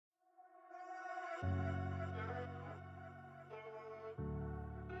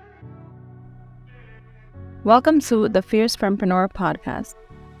Welcome to the Fierce Fempreneur podcast.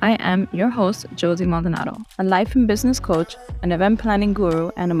 I am your host, Josie Maldonado, a life and business coach, an event planning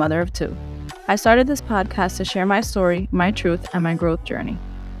guru, and a mother of two. I started this podcast to share my story, my truth, and my growth journey.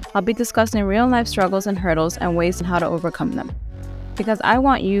 I'll be discussing real life struggles and hurdles and ways on how to overcome them. Because I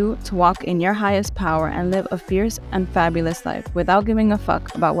want you to walk in your highest power and live a fierce and fabulous life without giving a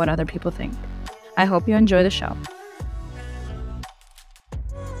fuck about what other people think. I hope you enjoy the show.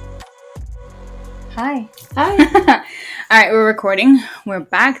 Hi. Hi. All right, we're recording. We're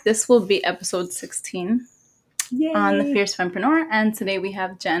back. This will be episode 16 Yay. on the Fierce Fempreneur. And today we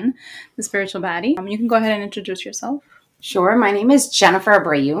have Jen, the spiritual baddie. You can go ahead and introduce yourself. Sure. My name is Jennifer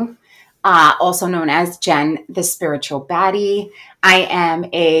Abreu, also known as Jen, the spiritual baddie. I am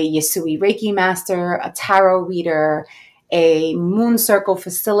a Yasui Reiki master, a tarot reader, a moon circle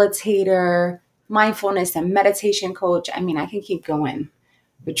facilitator, mindfulness and meditation coach. I mean, I can keep going.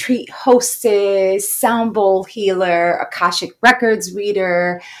 Retreat hostess, sound bowl healer, Akashic records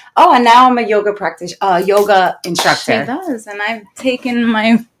reader. Oh, and now I'm a yoga instructor. She does, and I've taken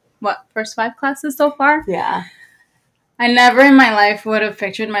my first 5 classes so far. Yeah. I never in my life would have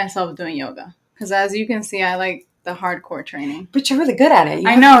pictured myself doing yoga because, as you can see, I like the hardcore training. But you're really good at it.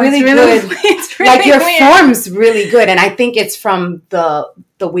 I know, really it's really good. It's really like your weird. form's really good, and I think it's from the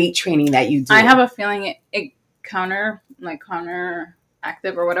weight training that you do. I have a feeling it counteractive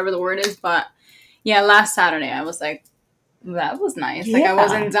or whatever the word is, but yeah, last Saturday I was like, that was nice. Like I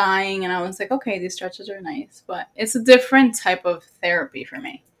wasn't dying, and I was like, okay, these stretches are nice, but it's a different type of therapy for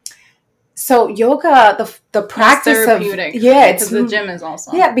me. So yoga, the practice it's therapeutic, of it's because the gym is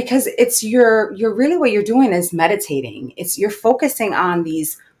also because it's you're really what you're doing is meditating. You're focusing on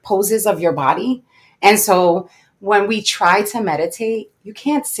these poses of your body, and so when we try to meditate, you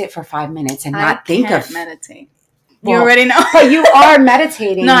can't sit for 5 minutes and not think of meditate. You already know. But you are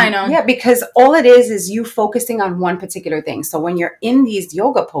meditating. No, I know. Yeah, because all it is you focusing on one particular thing. So when you're in these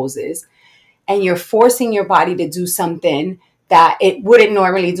yoga poses and you're forcing your body to do something that it wouldn't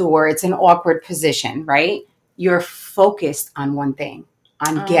normally do, or it's an awkward position, right? You're focused on one thing,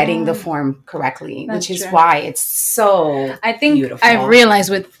 on getting the form correctly, which is why it's so beautiful. I've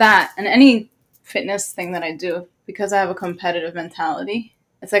realized with that and any fitness thing that I do, because I have a competitive mentality,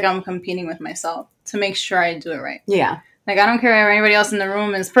 it's like I'm competing with myself to make sure I do it right. Yeah. Like, I don't care if anybody else in the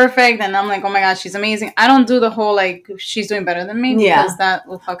room is perfect, and I'm like, oh my God, she's amazing. I don't do the whole, like, she's doing better than me, because that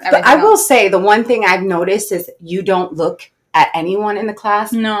will fuck everything But I will say, the one thing I've noticed is you don't look at anyone in the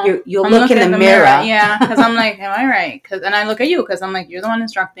class. No. You'll look in the mirror. Yeah, because I'm like, am I right? And I look at you, because I'm like, you're the one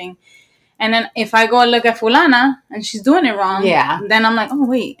instructing. And then if I go look at Fulana, and she's doing it wrong, then I'm like, oh,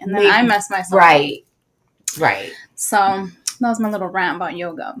 wait. And then I mess myself up. Right. So that was my little rant about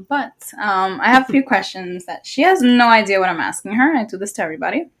yoga. But I have a few questions that she has no idea what I'm asking her. I do this to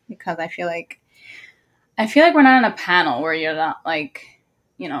everybody because I feel like we're not in a panel where you're not like,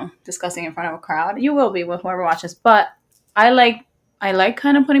 discussing in front of a crowd. You will be with whoever watches. But I like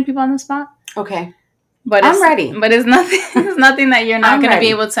kind of putting people on the spot. Okay. But I'm ready. But it's nothing that you're not going to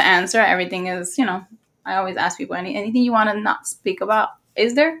be able to answer. Everything is, I always ask people, anything you want to not speak about,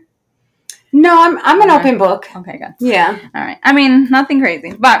 is there? No, I'm an open book. Okay, good. Yeah. All right. I mean, nothing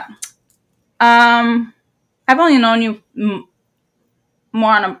crazy, but I've only known you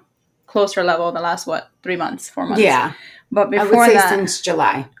more on a closer level the last 3 months, 4 months. Yeah. But before I would say that, since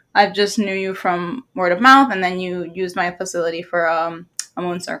July. I just knew you from word of mouth, and then you used my facility for a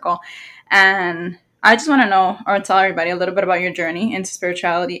moon circle, and I just want to know or tell everybody a little bit about your journey into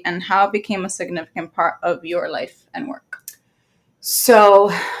spirituality and how it became a significant part of your life and work.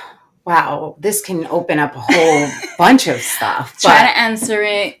 So, wow, this can open up a whole bunch of stuff. Try to answer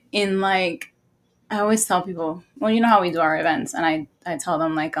it in I always tell people, well, you know how we do our events, and I tell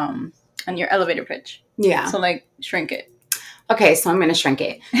them on your elevator pitch. Yeah. So shrink it. Okay, so I'm going to shrink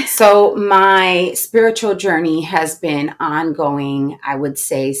it. So my spiritual journey has been ongoing, I would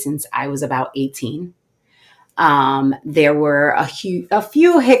say, since I was about 18. There were a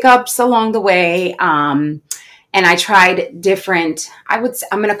few hiccups along the way, and I tried different, I'm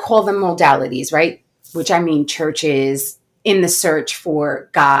going to call them modalities, right? Which I mean churches in the search for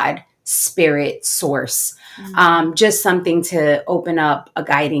God, spirit, source, just something to open up a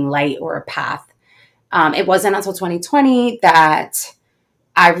guiding light or a path. It wasn't until 2020 that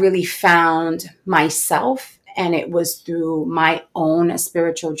I really found myself, and it was through my own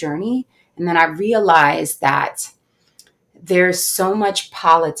spiritual journey. And then I realized that there's so much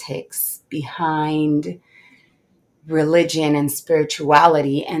politics behind religion and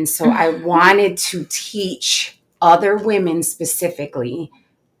spirituality. And so I wanted to teach other women specifically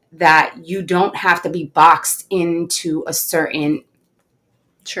that you don't have to be boxed into a certain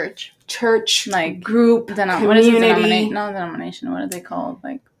church church, like group, community. What is it? Denomination. What are they called?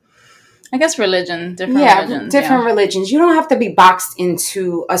 Like, I guess religion. Different religions. You don't have to be boxed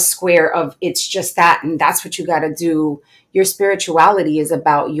into a square of it's just that and that's what you got to do. Your spirituality is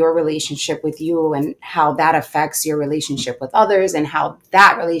about your relationship with you and how that affects your relationship with others and how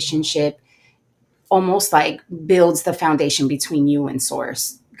that relationship almost like builds the foundation between you and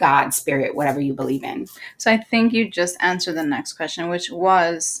source, God, spirit, whatever you believe in. So I think you just answered the next question, which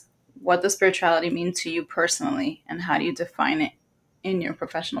was, what does spirituality mean to you personally, and how do you define it in your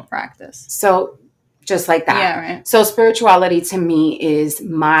professional practice? So just like that. Yeah, right. So spirituality to me is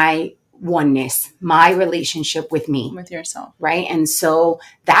my oneness, my relationship with me. With yourself. Right? And so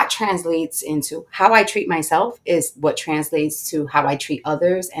that translates into how I treat myself is what translates to how I treat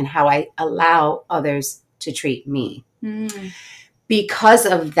others and how I allow others to treat me. Because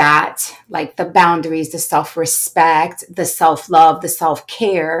of that, like the boundaries, the self-respect, the self-love, the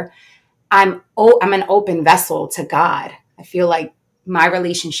self-care, I'm an open vessel to God. I feel like my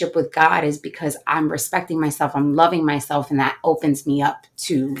relationship with God is because I'm respecting myself, I'm loving myself, and that opens me up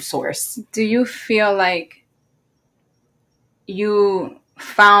to source. Do you feel like you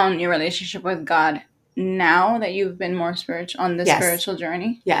found your relationship with God now that you've been more spiritual on this spiritual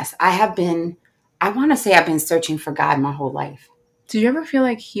journey? Yes, I want to say I've been searching for God my whole life. Did you ever feel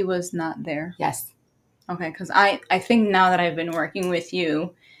like he was not there? Yes. Okay, because I think now that I've been working with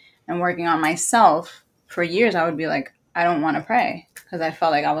you and working on myself for years, I would be like, I don't want to pray because I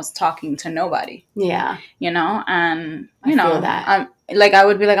felt like I was talking to nobody. Yeah. You know, and I feel that. I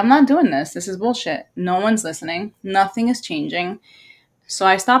would be like, I'm not doing this. This is bullshit. No one's listening. Nothing is changing. So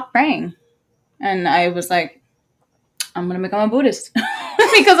I stopped praying. And I was like, I'm going to become a Buddhist.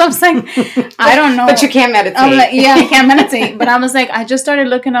 Because I was like, I don't know. But you can't meditate. I'm like, yeah, I can't meditate. But I was like, I just started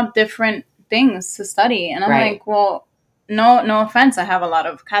looking up different things to study. And I'm like, well, no offense. I have a lot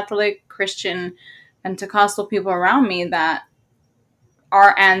of Catholic, Christian, Pentecostal people around me that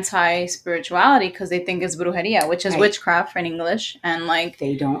are anti-spirituality because they think it's brujeria, which is witchcraft in English. And like,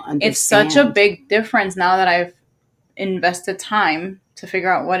 they don't understand. It's such a big difference now that I've invested time to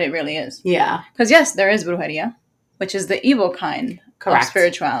figure out what it really is. Yeah. Because yes, there is brujeria, which is the evil kind of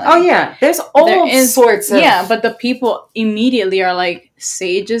spirituality. Oh yeah. There's all sorts of... Yeah, but the people immediately are like,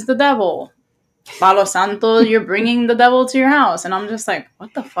 sage is the devil. Palo Santo, you're bringing the devil to your house. And I'm just like,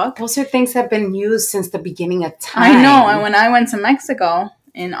 what the fuck? Those are things that have been used since the beginning of time. I know. And when I went to Mexico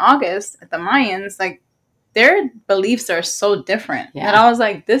in August at the Mayans, like, their beliefs are so different. Yeah. And I was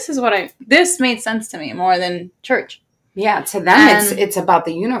like, this made sense to me more than church. Yeah, to them, it's about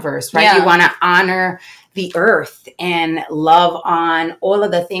the universe, right? Yeah. You want to honor the earth and love on all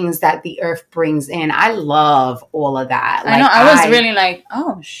of the things that the earth brings in. I love all of that. I know. I was really like,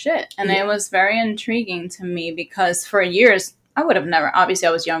 oh, shit. And it was very intriguing to me because for years, I would have never... Obviously,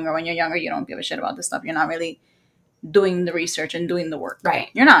 I was younger. When you're younger, you don't give a shit about this stuff. You're not really doing the research and doing the work. Right.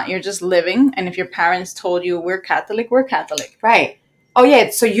 You're not. You're just living. And if your parents told you, we're Catholic, we're Catholic. Right. Oh yeah,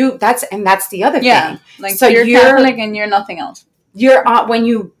 so that's the other thing. Yeah, like so you're Catholic and you're nothing else. You're when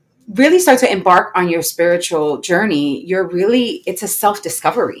you really start to embark on your spiritual journey, it's a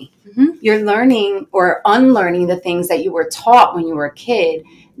self-discovery. Mm-hmm. You're learning or unlearning the things that you were taught when you were a kid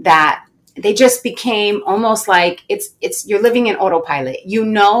that they just became almost like it's you're living in autopilot. You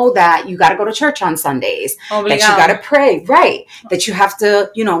know that you got to go to church on Sundays, that you got to pray, right? That you have to,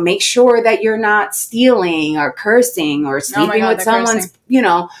 make sure that you're not stealing or cursing or sleeping with someone's,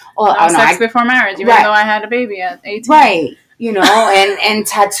 cursing. Sex before marriage, even though I had a baby at 18. Right. And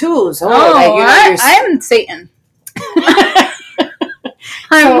tattoos. I'm Satan.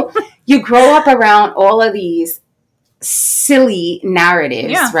 So you grow up around all of these silly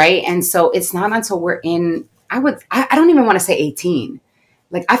narratives, right? And so it's not until we're in, I don't even want to say 18.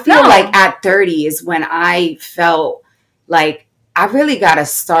 Like, I feel like at 30 is when I felt like I really got to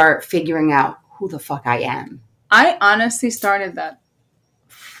start figuring out who the fuck I am. I honestly started that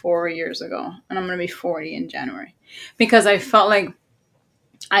 4 years ago, and I'm going to be 40 in January, because I felt like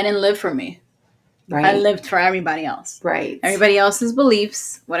I didn't live for me. Right. I lived for everybody else. Right. Everybody else's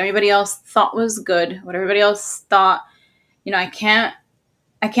beliefs, what everybody else thought was good, what everybody else thought, I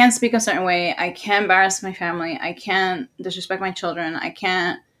can't speak a certain way. I can't embarrass my family. I can't disrespect my children. I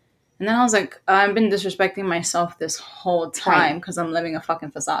can't. And then I was like, I've been disrespecting myself this whole time because I'm living a fucking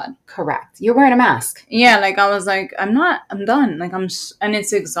facade. Correct. You're wearing a mask. Yeah. Like, I was like, I'm done. Like, and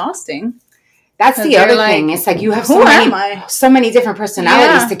it's exhausting. That's the other thing. It's like you have so many different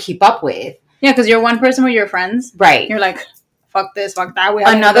personalities to keep up with. Yeah, because you're one person with your friends. Right. You're like, fuck this, fuck that.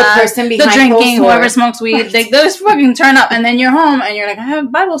 Another person behind the drinking, whoever smokes weed. They just fucking turn up. And then you're home and you're like, I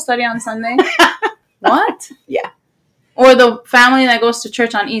have Bible study on Sunday. What? Yeah. Or the family that goes to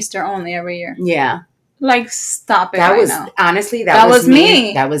church on Easter only every year. Yeah. Like, stop it now. Honestly, that was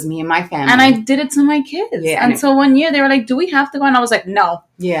me. That was me and my family. And I did it to my kids. Yeah. Until one year, they were like, do we have to go? And I was like, no.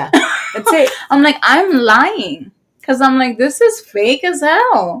 Yeah. That's it. I'm like, I'm lying. Because I'm like, this is fake as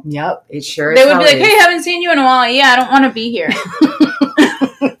hell. Yep. It sure is. They would be like, hey, I haven't seen you in a while. Yeah, I don't want to be here.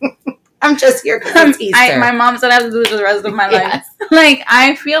 I'm just here because it's Easter. My mom said I have to do this the rest of my life. Like,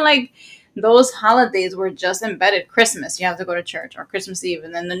 I feel like those holidays were just embedded. Christmas, you have to go to church, or Christmas Eve,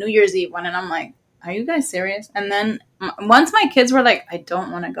 and then the New Year's Eve one. And I'm like, are you guys serious? And then once my kids were like, I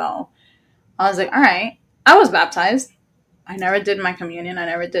don't want to go, I was like, all right. I was baptized. I never did my communion. I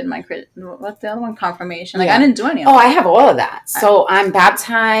never did my, what's the other one? Confirmation. Like, I didn't do any of that. I have all of that. So I'm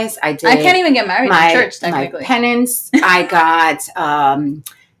baptized. I can't even get married in church, technically. My penance.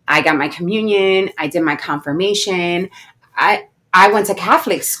 I got my communion. I did my confirmation. I went to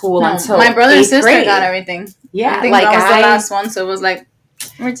Catholic school until my brother and sister grade. Got everything. Yeah. I think that was the last one. So it was like,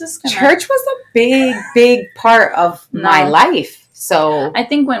 we're just gonna... Church was a big part of my life. So I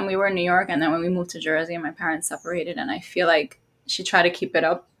think when we were in New York and then when we moved to Jersey and my parents separated, and I feel like she tried to keep it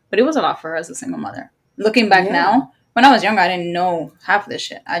up, but it was a lot for her as a single mother. Looking back now, when I was younger, I didn't know half of this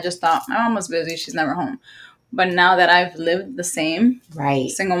shit. I just thought my mom was busy. She's never home. But now that I've lived the same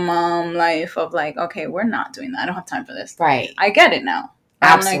single mom life of like, okay, we're not doing that. I don't have time for this. Right. I get it now.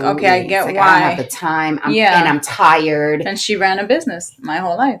 Absolutely. I'm like, okay, I get why. I don't have the time. And I'm tired. And she ran a business my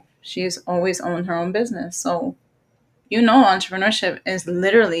whole life. She's always owned her own business. So, entrepreneurship is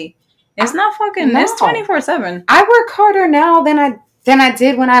literally, it's not fucking, it's 24/7. I work harder now than I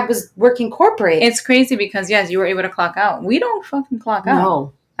did when I was working corporate. It's crazy because, yes, you were able to clock out. We don't fucking clock out.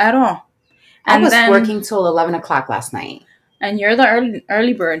 No. At all. I was working till 11 o'clock last night. And you're the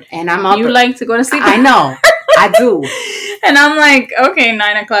early bird. And I'm up. You like to go to sleep. I know. I do. And I'm like, okay,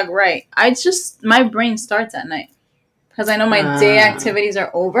 9 o'clock, right. My brain starts at night. Because I know my day activities are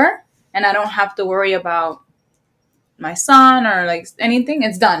over. And I don't have to worry about my son or like anything.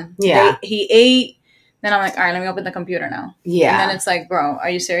 It's done. Yeah. He ate. Then I'm like, all right, let me open the computer now. Yeah. And then it's like, bro, are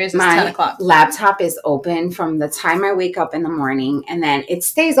you serious? It's 10 o'clock. Laptop is open from the time I wake up in the morning, and then it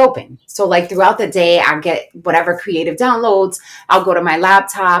stays open. So like throughout the day, I get whatever creative downloads. I'll go to my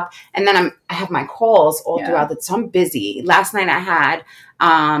laptop, and then I have my calls all throughout the. So I'm busy. Last night I had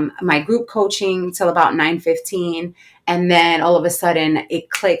my group coaching till about 9:15, and then all of a sudden it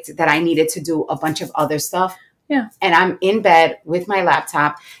clicked that I needed to do a bunch of other stuff. Yeah. And I'm in bed with my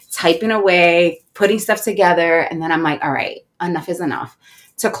laptop, typing away, putting stuff together. And then I'm like, all right, enough is enough.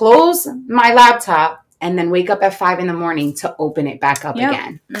 To close my laptop and then wake up at 5 a.m. to open it back up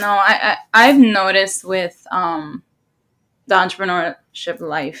again. No, I've noticed with the entrepreneurship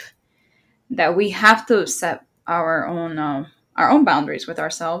life that we have to set our own boundaries with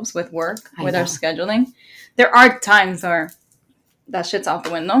ourselves, with work, with our scheduling. There are times where that shit's out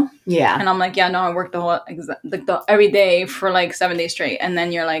the window. Yeah. And I'm like, yeah, no, I work every day for like 7 days straight. And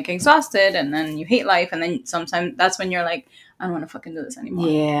then you're like exhausted and then you hate life. And then sometimes that's when you're like, I don't want to fucking do this anymore.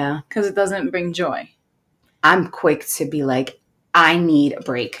 Yeah. Because it doesn't bring joy. I'm quick to be like, I need a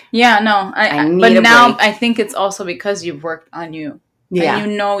break. Yeah, no. I need but a now break. I think it's also because you've worked on you. Yeah.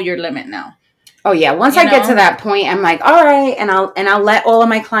 And you know your limit now. Oh yeah. Once I get to that point, I'm like, all right. And I'll let all of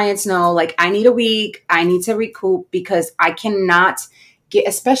my clients know, like, I need a week. I need to recoup because I cannot get,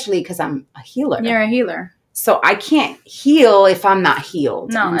 especially because I'm a healer. You're a healer. So I can't heal if I'm not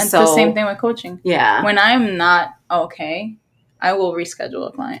healed. No, it's the same thing with coaching. Yeah. When I'm not okay, I will reschedule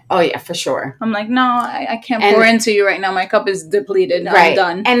a client. Oh yeah, for sure. I'm like, no, I can't pour into you right now. My cup is depleted. I'm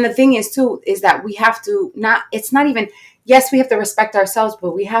done. And the thing is too, is that we have to it's not even, yes, we have to respect ourselves,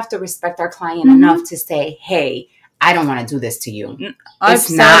 but we have to respect our client enough to say, hey, I don't want to do this to you. It's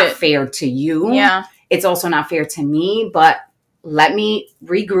not fair to you. Yeah. It's also not fair to me, but let me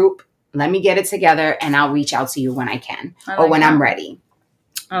regroup. Let me get it together and I'll reach out to you when I can or when I'm ready.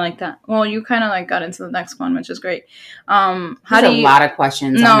 I like that. Well, you kind of like got into the next one, which is great. There's a lot of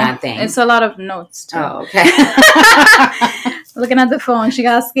questions on that thing. It's a lot of notes too. Oh, okay. Looking at the phone, she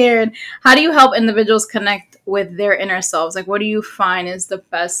got scared. How do you help individuals connect with their inner selves? Like, what do you find is the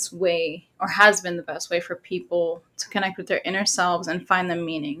best way or has been the best way for people to connect with their inner selves and find the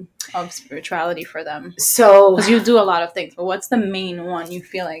meaning of spirituality for them? So, because you do a lot of things, but what's the main one you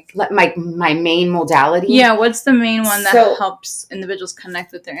feel like? My main modality? Yeah, what's the main one that helps individuals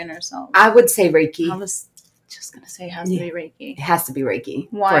connect with their inner selves? I would say Reiki. I was just going to say it has to be Reiki. It has to be Reiki.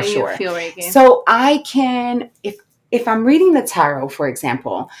 Why for do sure. You feel Reiki? So I can, if I'm reading the tarot, for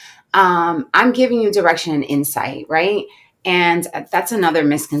example, I'm giving you direction and insight, right? And that's another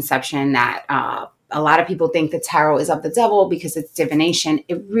misconception that a lot of people think the tarot is of the devil because it's divination.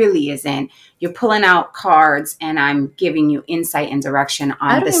 It really isn't. You're pulling out cards and I'm giving you insight and direction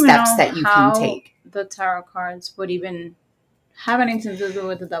on the steps that you can take. The tarot cards would even have anything to do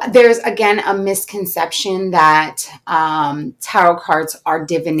with the devil. There's, again, a misconception that tarot cards are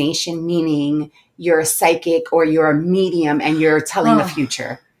divination, meaning you're a psychic or you're a medium and you're telling the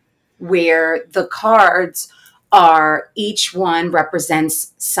future, where the cards are, each one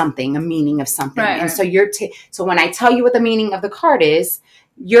represents something, a meaning of something. Right, and so so when I tell you what the meaning of the card is,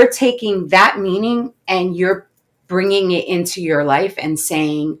 you're taking that meaning and you're bringing it into your life and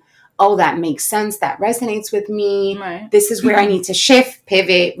saying, oh, that makes sense. That resonates with me. Right. This is where I need to shift,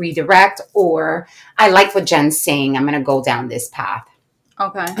 pivot, redirect, or I like what Jen's saying. I'm going to go down this path.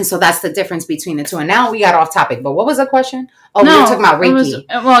 Okay. And so that's the difference between the two. And now we got off topic, but what was the question? Oh, no, we were talking about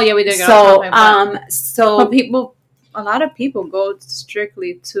Reiki. We did get off topic. But a lot of people go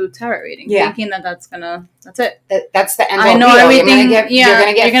strictly to tarot reading, thinking that's it. That's the end. I know everything. You're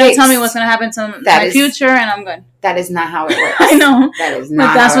going to tell me what's going to happen to my future, and I'm good. That is not how it works. I know. That is not.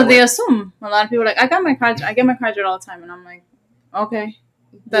 But that's what they assume. A lot of people are like, I got my cards. I get my cards read all the time, and I'm like, okay,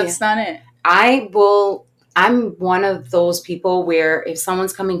 that's not it. I'm one of those people where if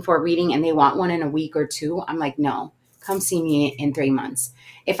someone's coming for a reading and they want one in a week or two, I'm like, no, come see me in 3 months.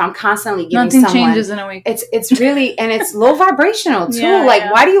 If I'm constantly giving nothing changes in a week. It's really, and it's low vibrational too.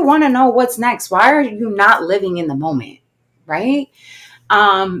 Why do you want to know what's next? Why are you not living in the moment? Right.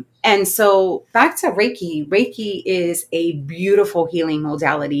 And so back to Reiki. Reiki is a beautiful healing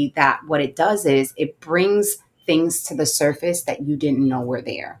modality that what it does is it brings things to the surface that you didn't know were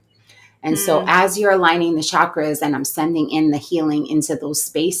there. And so as you're aligning the chakras and I'm sending in the healing into those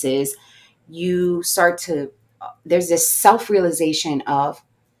spaces, you start to, there's this self-realization of,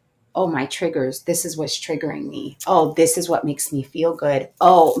 oh, my triggers, this is what's triggering me. Oh, this is what makes me feel good.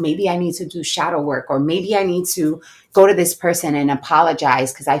 Oh, maybe I need to do shadow work, or maybe I need to go to this person and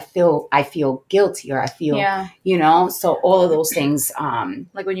apologize because I feel guilty, or I feel, so all of those things.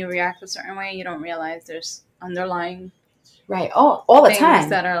 Like when you react a certain way, you don't realize there's underlying. Right. Oh, all the time.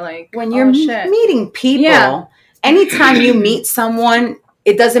 That are like, when you're meeting people, anytime you meet someone,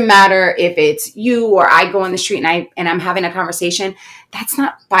 it doesn't matter if it's you or I go on the street and I'm having a conversation. That's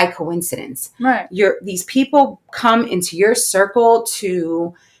not by coincidence. Right. These people come into your circle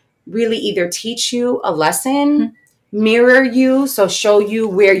to really either teach you a lesson, mirror you, so show you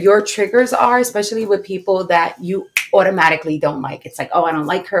where your triggers are, especially with people that you automatically don't like. It's like, oh, I don't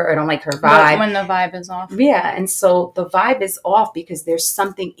like her. I don't like her vibe. But when the vibe is off. Yeah. And so the vibe is off because there's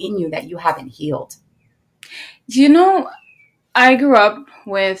something in you that you haven't healed. I grew up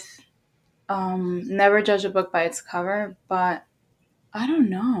with never judge a book by its cover, but I don't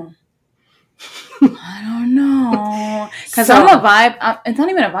know. Because I'm a vibe. It's not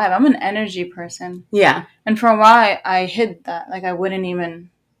even a vibe. I'm an energy person. Yeah. And for a while, I hid that. Like, I wouldn't even...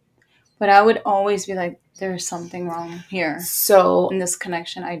 But I would always be like, there's something wrong here. So... in this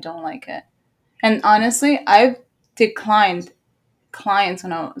connection, I don't like it. And honestly, I've declined clients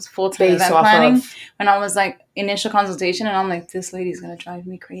when I was full-time event planning. When I was like, initial consultation, and I'm like, this lady's going to drive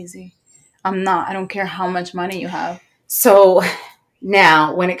me crazy. I'm not. I don't care how much money you have. So...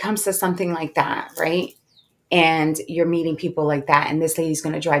 Now, when it comes to something like that, right, and you're meeting people like that, and this lady's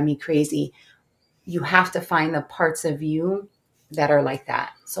going to drive me crazy, you have to find the parts of you that are like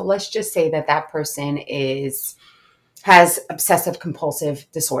that. So let's just say that person has obsessive compulsive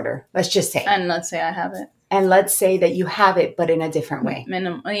disorder. Let's just say. And let's say I have it. And let's say that you have it, but in a different way.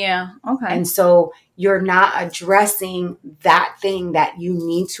 Yeah. Okay. And so you're not addressing that thing that you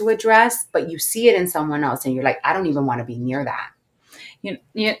need to address, but you see it in someone else, and you're like, I don't even want to be near that.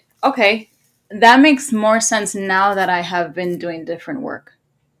 Okay. That makes more sense now that I have been doing different work.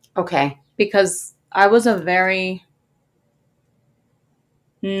 Okay. Because I was a very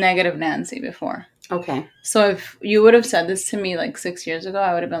negative Nancy before. Okay. So if you would have said this to me like 6 years ago,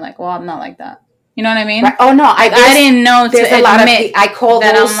 I would have been like, well, I'm not like that. You know what I mean? Right. Oh, no. I didn't know to admit I call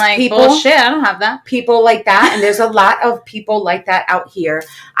that those I'm like, people, bullshit, I don't have that. People like that. And there's a lot of people like that out here.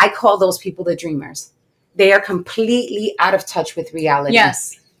 I call those people the dreamers. They are completely out of touch with reality.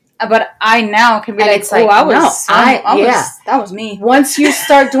 Yes. But I now can be like, that was me. Once you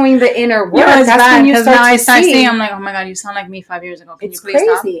start doing the inner work, that's when you start to see. I'm like, oh my God, you sound like me 5 years ago. Can you please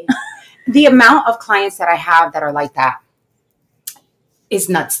crazy. Stop? The amount of clients that I have that are like that is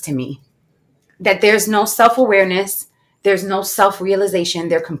nuts to me. That there's no self-awareness. There's no self-realization.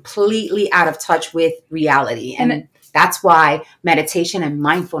 They're completely out of touch with reality. And that's why meditation and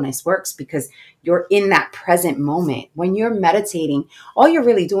mindfulness works, because you're in that present moment. When you're meditating, all you're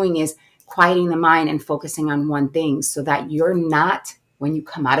really doing is quieting the mind and focusing on one thing so that you're not, when you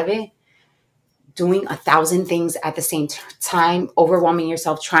come out of it, doing 1,000 things at the same time, overwhelming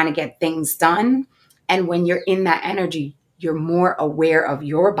yourself, trying to get things done. And when you're in that energy, you're more aware of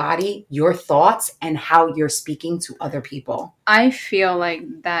your body, your thoughts, and how you're speaking to other people. I feel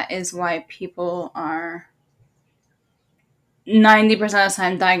like that is why people are 90% of the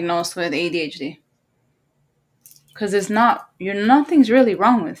time diagnosed with ADHD. Because nothing's really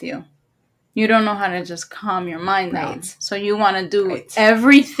wrong with you. You don't know how to just calm your mind down. Right. So you want to do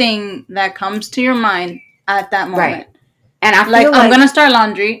everything that comes to your mind at that moment. Right. And I feel like I'm going to start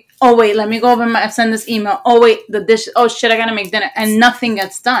laundry. Oh, wait, let me go over send this email. Oh, wait, the dish. Oh, shit, I got to make dinner. And nothing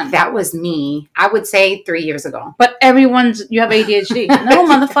gets done. That was me, I would say 3 years ago. But you have ADHD. No,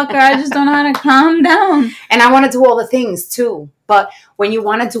 motherfucker, I just don't know how to calm down. And I want to do all the things, too. But when you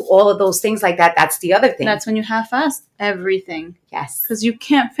want to do all of those things like that, that's the other thing. That's when you half-ass everything. Yes. Because you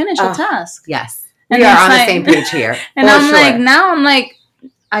can't finish a task. Yes. We are on the same page here. And I'm like,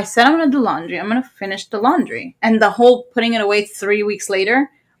 I said I'm going to do laundry. I'm going to finish the laundry. And the whole putting it away 3 weeks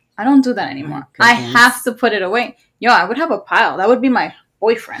later, I don't do that anymore. I have to put it away. I would have a pile. That would be my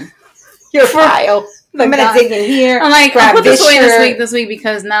boyfriend. Your pile. I'm going to take it here. I'm like, I'll put this away this week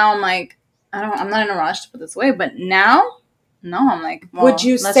because now I'm like, I'm not in a rush to put this away. But now, no, I'm like, well, let's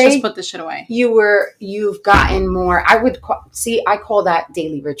just put this shit away. You've gotten more, I call that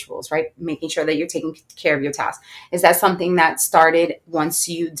daily rituals, right? Making sure that you're taking care of your tasks. Is that something that started once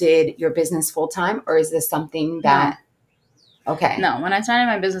you did your business full time, or is this something that... Okay. No, when I started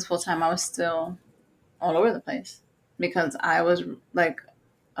my business full time, I was still all over the place because I was like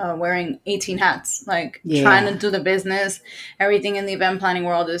wearing 18 hats, trying to do the business, everything in the event planning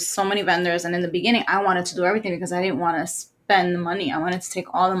world. There's so many vendors. And in the beginning, I wanted to do everything because I didn't want to spend the money. I wanted to take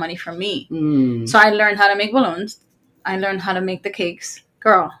all the money from me. So I learned how to make balloons. I learned how to make the cakes.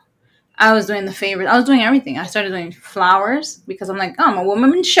 Girl, I was doing the favorites. I was doing everything. I started doing flowers because I'm like, I'm a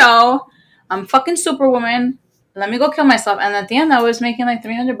woman show. I'm fucking superwoman. Let me go kill myself. And at the end, I was making like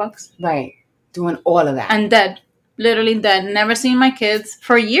 $300. Right. Doing all of that. And dead. Literally dead. Never seen my kids.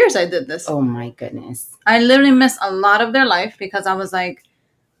 For years, I did this. Oh, my goodness. I literally missed a lot of their life because I was like,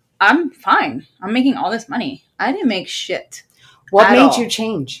 I'm fine. I'm making all this money. I didn't make shit. What made you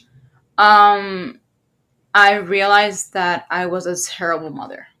change? I realized that I was a terrible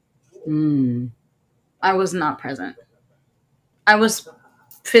mother. I was not present. I was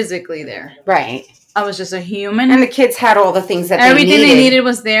physically there. Right. I was just a human. And the kids had all the things that everything they needed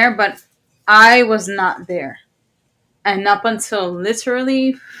was there, but I was not there. And up until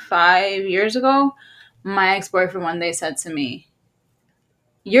literally 5 years ago, my ex-boyfriend one day said to me,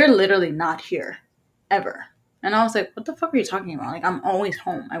 "You're literally not here, ever." And I was like, what the fuck are you talking about? Like, I'm always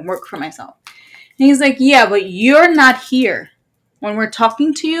home. I work for myself. And he's like, yeah, but you're not here. When we're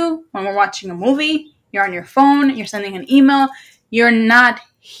talking to you, when we're watching a movie, you're on your phone, you're sending an email, you're not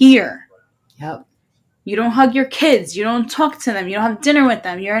here. Yep. You don't hug your kids. You don't talk to them. You don't have dinner with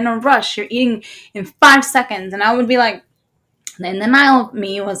them. You're in a rush. You're eating in 5 seconds. And I would be like, and then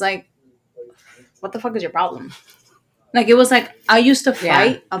me was like, what the fuck is your problem? Like, it was like, I used to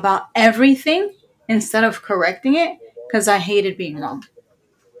fight about everything instead of correcting it because I hated being wrong.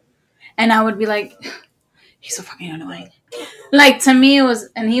 And I would be like, he's so fucking annoying. Like, to me, it was,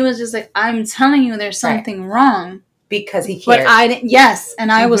 and he was just like, I'm telling you there's something wrong. Because he cared. But I didn't, yes. And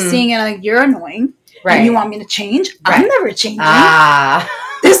I was seeing it like, you're annoying. Right. And you want me to change? Right. I'm never changing.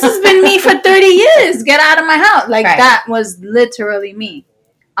 This has been me for 30 years. Get out of my house. Like, that was literally me.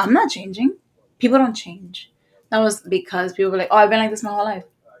 I'm not changing. People don't change. That was because people were like, oh, I've been like this my whole life.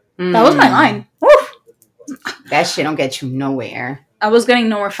 That was my line. Woof. That shit don't get you nowhere. I was getting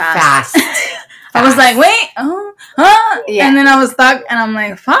nowhere fast. I was like, wait, yeah. And then I was stuck, and I'm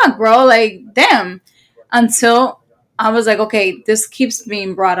like, fuck, bro, like, damn. Until I was like, okay, this keeps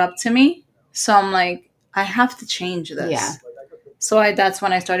being brought up to me. So I'm like, I have to change this. Yeah. So that's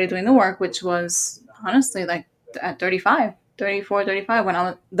when I started doing the work, which was honestly like at 34, 35, when I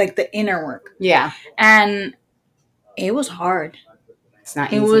was like the inner work. Yeah. And it was hard. It's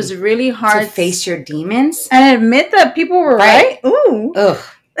not easy. It was really hard to face your demons and admit that people were right. Ooh. Ugh.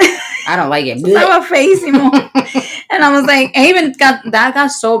 I don't like it. I have a face anymore. And I was like, that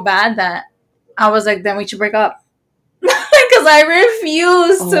got so bad that I was like, then we should break up. Because I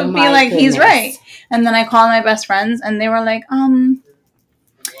refused to be like, he's right. And then I called my best friends and they were like,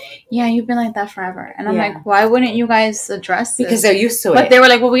 yeah, you've been like that forever. And I'm like, why wouldn't you guys address this? Because they're used to it. But they were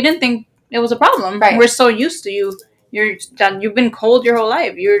like, well, we didn't think it was a problem. Right. We're so used to you. You've been cold your whole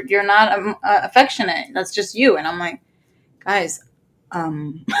life. You're not affectionate. That's just you. And I'm like, guys,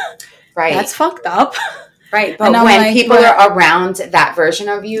 right. That's fucked up. Right. But when like, people are around that version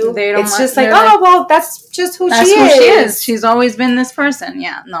of you, it's just like, oh, well, that's just who she is. She's always been this person.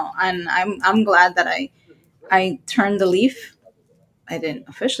 Yeah. No. And I'm glad that I turned the leaf. I didn't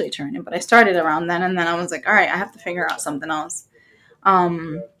officially turn it, but I started around then. And then I was like, all right, I have to figure out something else.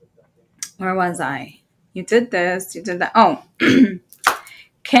 Where was I? You did this. You did that. Oh,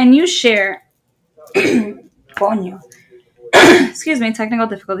 can you share? Excuse me, technical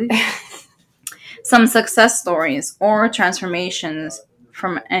difficulties. Some success stories or transformations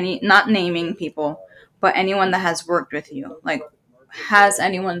from not naming people, but anyone that has worked with you. Like, has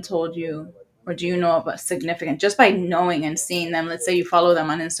anyone told you, or do you know of a significant, just by knowing and seeing them? Let's say you follow them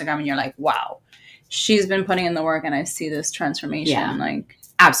on Instagram and you're like, wow, she's been putting in the work and I see this transformation. Yeah. Like,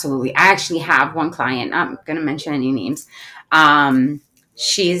 absolutely. I actually have one client, I'm not going to mention any names.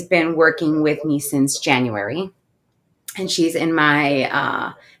 She's been working with me since January, and she's in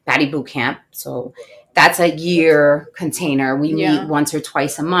my Baddie boot camp. So that's a year container. We meet once or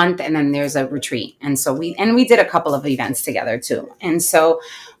twice a month, and then there's a retreat. And so we did a couple of events together too. And so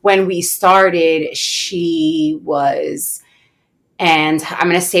when we started, she was, and I'm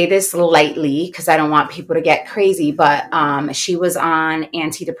going to say this lightly because I don't want people to get crazy, but she was on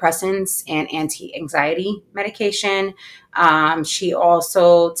antidepressants and anti-anxiety medication. She was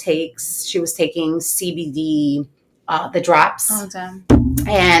taking CBD, the drops. Oh, damn.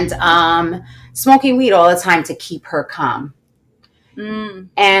 And smoking weed all the time to keep her calm.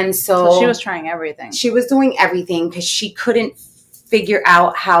 And so she was trying everything. She was doing everything because she couldn't figure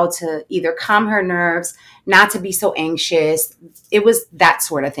out how to either calm her nerves, not to be so anxious. It was that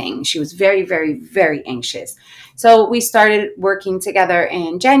sort of thing. She was very, very, very anxious. So we started working together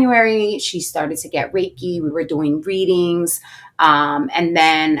in January. She started to get Reiki. We were doing readings. And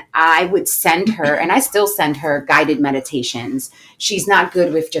then I would send her, and I still send her, guided meditations. She's not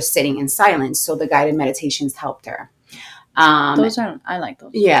good with just sitting in silence. So the guided meditations helped her. I like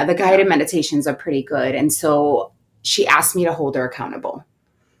those. Yeah, the guided meditations are pretty good. And so she asked me to hold her accountable.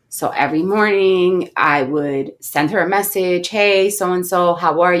 So every morning I would send her a message. Hey, so-and-so,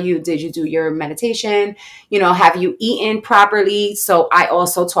 how are you? Did you do your meditation? Have you eaten properly? So I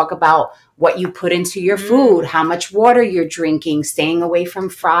also talk about what you put into your food, how much water you're drinking, staying away from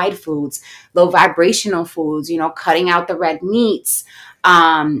fried foods, low vibrational foods, cutting out the red meats,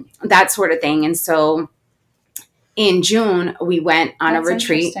 that sort of thing. And so in June, we went on a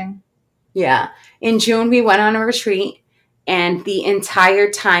retreat. Yeah. In June, we went on a retreat. And the entire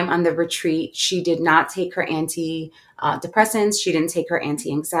time on the retreat, she did not take her antidepressants. She didn't take her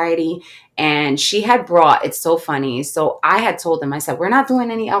anti-anxiety. And she had brought, it's so funny. So I had told them, I said, we're not doing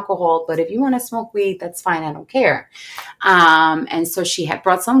any alcohol, but if you want to smoke weed, that's fine. I don't care. And so she had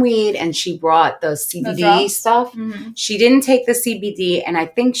brought some weed, and she brought the CBD stuff. Mm-hmm. She didn't take the CBD. And I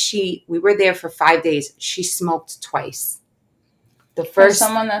think we were there for 5 days. She smoked twice. The first, for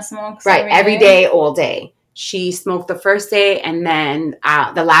someone that smokes every day, all day. She smoked the first day, and then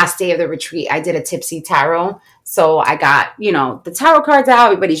the last day of the retreat, I did a tipsy tarot. So I got, the tarot cards out.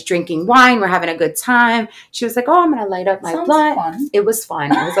 Everybody's drinking wine. We're having a good time. She was like, oh, I'm going to light up my blunt. Fun. It was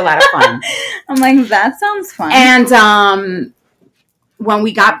fun. It was a lot of fun. I'm like, that sounds fun. And when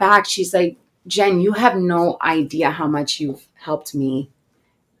we got back, she's like, Jen, you have no idea how much you've helped me.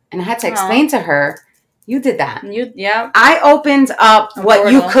 And I had to explain to her, you did that. I opened up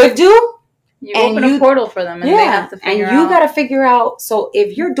what you could do. You open a portal for them, and they have to figure out. And you got to figure out. So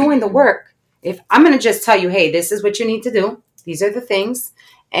if you're doing the work, if I'm going to just tell you, hey, this is what you need to do. These are the things.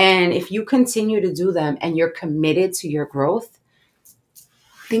 And if you continue to do them and you're committed to your growth,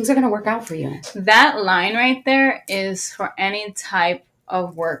 things are going to work out for you. That line right there is for any type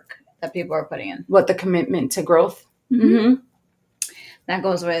of work that people are putting in. What, the commitment to growth? Mm-hmm. That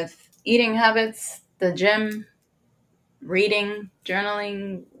goes with eating habits, the gym, reading,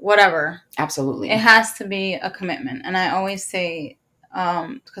 journaling, whatever. Absolutely. It has to be a commitment. And I always say,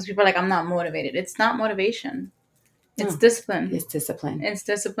 because people are like, I'm not motivated. It's not motivation. It's discipline. It's discipline. It's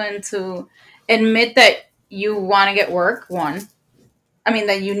discipline to admit that you want to get work, one. I mean,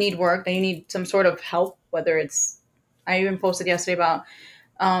 that you need work, that you need some sort of help, whether it's, I even posted yesterday about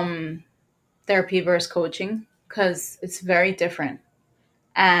therapy versus coaching, because it's very different.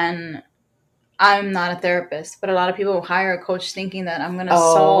 And I'm not a therapist, but a lot of people hire a coach thinking that I'm going to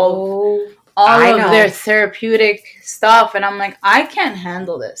solve all of their therapeutic stuff. And I'm like, I can't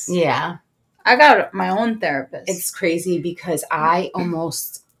handle this. Yeah. I got my own therapist. It's crazy because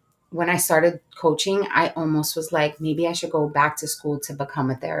when I started coaching, I almost was like, maybe I should go back to school to become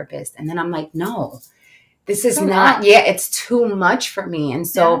a therapist. And then I'm like, no, this is not, it's too much for me. And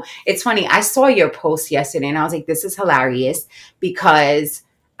so it's funny. I saw your post yesterday and I was like, this is hilarious because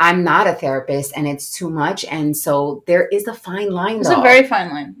I'm not a therapist and it's too much. And so there is a fine line, It's a very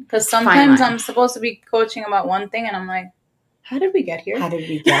fine line. Because sometimes I'm supposed to be coaching about one thing and I'm like, how did we get here? How did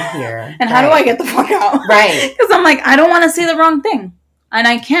we get here? And how do I get the fuck out? Right. Because I'm like, I don't want to say the wrong thing. And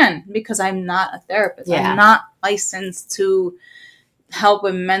I can because I'm not a therapist. Yeah. I'm not licensed to help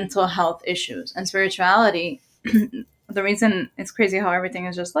with mental health issues. And spirituality, the reason it's crazy how everything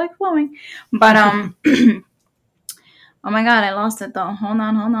is just like flowing. But oh my God, I lost it though. Hold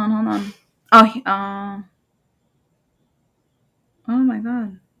on. Oh my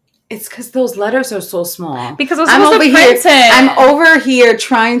God. It's because those letters are so small. Because I'm over here. I'm over here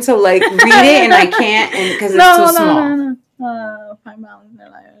trying to like read it and I can't, and because it's too small. No.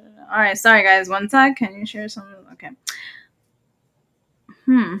 All right, sorry guys. One sec. Can you share some? Okay.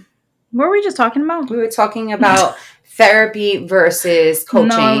 What were we just talking about? We were talking about therapy versus coaching.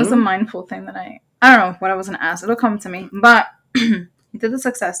 No, it was a mindful thing that I don't know what I was gonna ask. It'll come to me. But we did the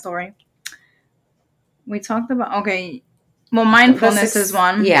success story. We talked about well, mindfulness is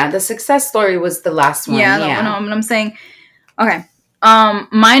one. Yeah, the success story was the last one. Yeah, no, but I'm saying, okay.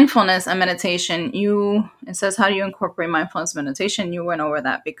 Mindfulness and meditation. It says how do you incorporate mindfulness meditation? You went over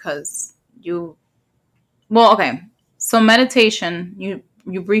that because so meditation, you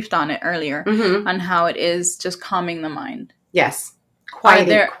briefed on it earlier on how it is just calming the mind. Yes.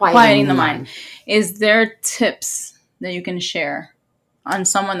 Quieting the mind. Is there tips that you can share on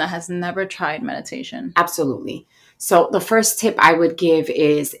someone that has never tried meditation? Absolutely. So the first tip I would give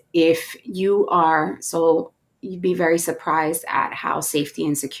is if you are, you'd be very surprised at how safety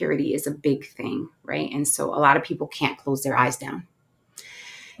and security is a big thing, right? And so a lot of people can't close their eyes down.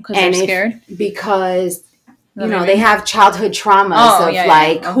 Because they're scared? Because, they have childhood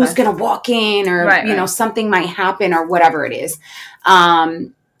traumas who's going to walk in or, something might happen or whatever it is.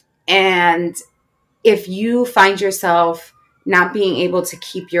 And if you find yourself not being able to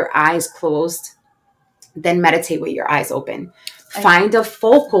keep your eyes closed, then meditate with your eyes open. Find a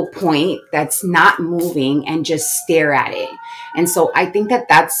focal point that's not moving and just stare at it. And so I think that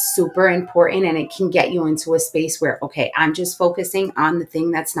that's super important, and it can get you into a space where, okay, I'm just focusing on the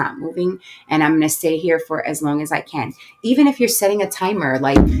thing that's not moving and I'm going to stay here for as long as I can. Even if you're setting a timer,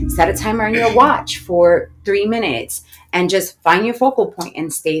 like set a timer on your watch for 3 minutes and just find your focal point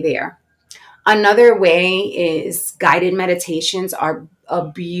and stay there. Another way is guided meditations are a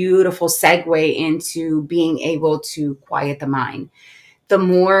beautiful segue into being able to quiet the mind. The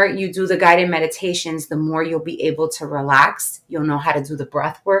more you do the guided meditations, the more you'll be able to relax. You'll know how to do the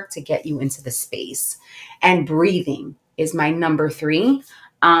breath work to get you into the space. And breathing is my number 3.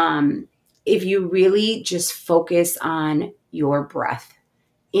 If you really just focus on your breath,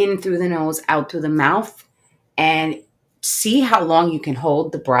 in through the nose, out through the mouth, and see how long you can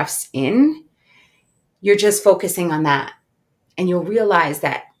hold the breaths in, you're just focusing on that. And you'll realize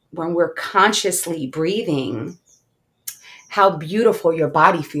that when we're consciously breathing, how beautiful your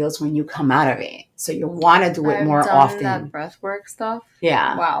body feels when you come out of it. So you want to do it more often. That breath work stuff.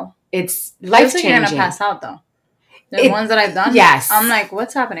 Yeah. Wow. It's life-changing. You're going to pass out, though. The ones that I've done, yes. I'm like,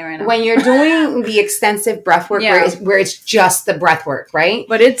 what's happening right now? When you're doing the extensive breath work where it's just the breath work, right?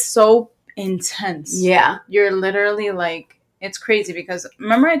 But it's so intense. Yeah. You're literally like, it's crazy because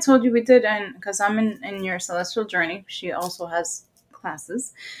remember I told you we did, and because I'm in your celestial journey, she also has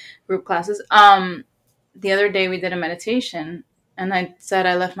classes, group classes. The other day we did a meditation and I said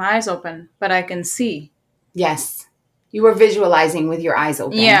I left my eyes open, but I can see. Yes. You were visualizing with your eyes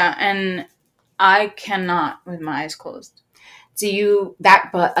open. Yeah. And I cannot with my eyes closed.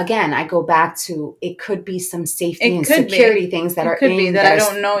 But again, I go back to, it could be some safety and security things that I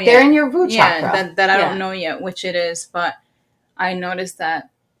don't know yet. They're in your root chakra. That I don't know yet, which it is. But I noticed that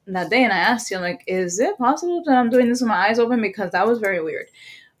day and I asked you, like, is it possible that I'm doing this with my eyes open? Because that was very weird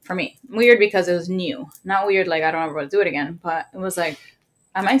for me. Weird because it was new. Not weird like I don't ever want to do it again. But it was like,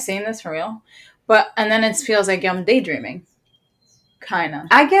 am I saying this for real? And then it feels like I'm daydreaming. Kind of.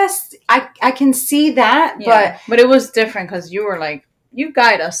 I guess I can see that, but it was different because you were like, you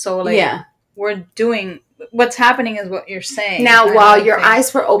guide us, so like we're doing what's happening is what you're saying. Now, while your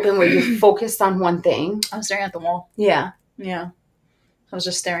eyes were open, were you focused on one thing? I was staring at the wall. Yeah. I was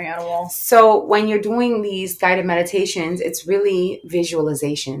just staring at a wall. So when you're doing these guided meditations, it's really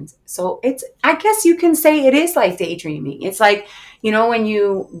visualizations. So I guess you can say it is like daydreaming. It's like, when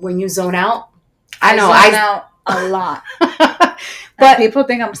you zone out. I zone out a lot. But people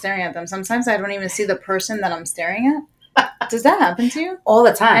think I'm staring at them. Sometimes I don't even see the person that I'm staring at. Does that happen to you? All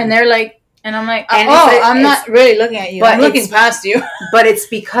the time. And they're like, and I'm like, I'm not really looking at you. I'm looking past you. But it's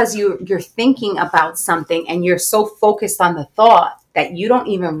because you're thinking about something and you're so focused on the thought that you don't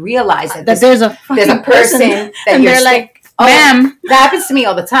even realize that there's a person that and they're like, Ma'am. That happens to me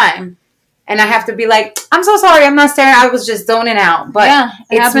all the time. And I have to be like, I'm so sorry, I'm not staring. I was just zoning out. But yeah,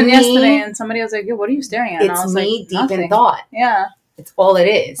 it happened yesterday, and somebody was like, "Yo, what are you staring at?" And it's I was me like, deep nothing. in thought. Yeah. It's all it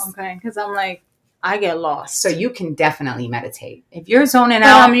is. Okay, because I'm like, I get lost. So you can definitely meditate. If you're zoning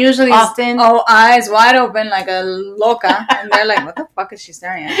out, I'm usually often eyes wide open like a loca, and they're like, "What the fuck is she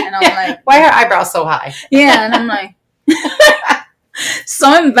staring at?" And I'm like, "Why are her eyebrows so high?" Yeah, and I'm like,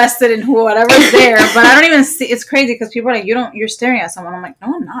 so invested in whatever's there, but I don't even see. It's crazy because people are like, you're staring at someone. I'm like,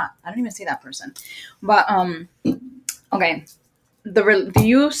 no, I'm not. I don't even see that person. But okay, do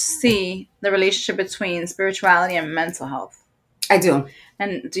you see the relationship between spirituality and mental health? I do.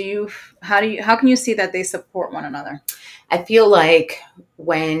 And how can you see that they support one another? I feel like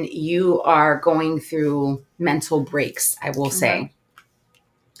when you are going through mental breaks, I will say,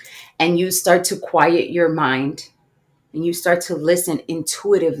 and you start to quiet your mind and you start to listen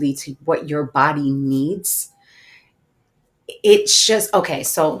intuitively to what your body needs, it's just, okay,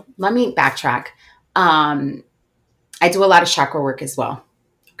 so let me backtrack. I do a lot of chakra work as well.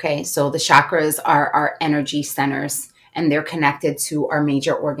 Okay, so the chakras are our energy centers and they're connected to our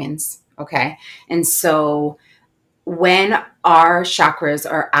major organs. Okay, and so when our chakras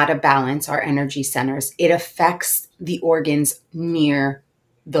are out of balance, our energy centers, it affects the organs near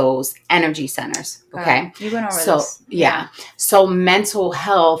those energy centers. Okay. You went over so this. Yeah. So mental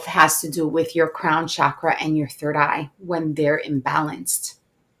health has to do with your crown chakra and your third eye when they're imbalanced.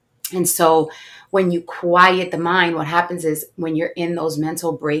 And so when you quiet the mind, what happens is when you're in those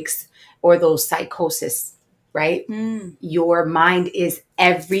mental breaks or those psychosis, right? Your mind is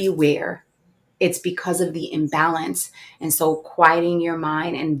everywhere. It's because of the imbalance. And so quieting your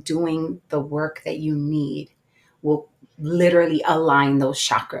mind and doing the work that you need will literally align those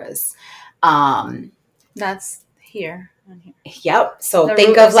chakras. That's here. Yep. So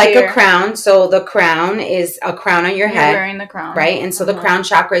think of like a crown. So the crown is a crown on your head. Wearing the crown. Right. And so the crown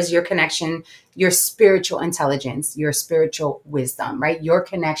chakra is your connection, your spiritual intelligence, your spiritual wisdom, right? Your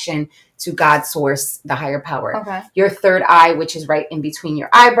connection to God's source, the higher power. Okay. Your third eye, which is right in between your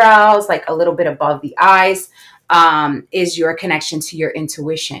eyebrows, like a little bit above the eyes, is your connection to your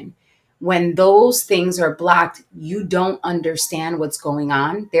intuition. When those things are blocked, you don't understand what's going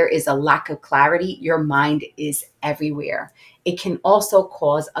on. There is a lack of clarity. Your mind is everywhere. It can also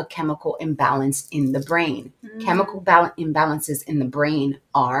cause a chemical imbalance in the brain. Chemical imbalances in the brain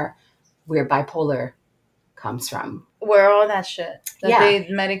are where bipolar comes from. Where all that shit that they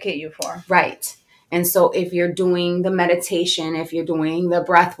medicate you for. Right. And so if you're doing the meditation, if you're doing the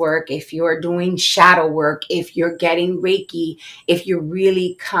breath work, if you're doing shadow work, if you're getting Reiki, if you're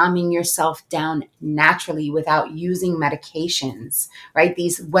really calming yourself down naturally without using medications, right?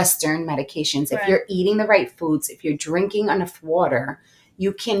 These Western medications, if you're eating the right foods, if you're drinking enough water,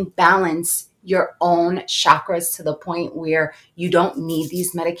 you can balance your own chakras to the point where you don't need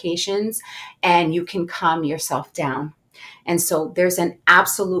these medications and you can calm yourself down. And so there's an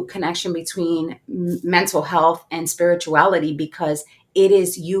absolute connection between mental health and spirituality because it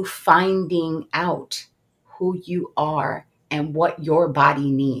is you finding out who you are and what your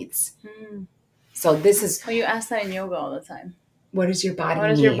body needs. So this is... Well, you ask that in yoga all the time. What does your body need?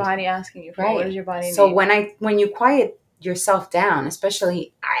 What is your body asking you for? Right. What does your body need? So when you quiet yourself down,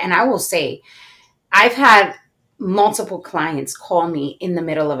 especially, and I will say, I've had multiple clients call me in the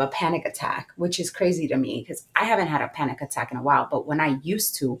middle of a panic attack, which is crazy to me because I haven't had a panic attack in a while. But when I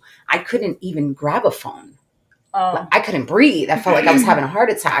used to, I couldn't even grab a phone. I couldn't breathe. I felt like I was having a heart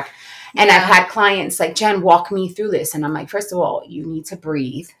attack. And I've had clients like, Jen, walk me through this. And I'm like, first of all, you need to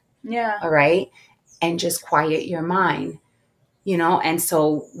breathe. Yeah. All right. And just quiet your mind, you know? And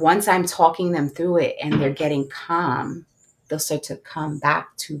so once I'm talking them through it and they're getting calm, they'll start to come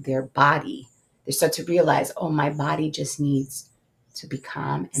back to their body. They start to realize, oh, my body just needs to be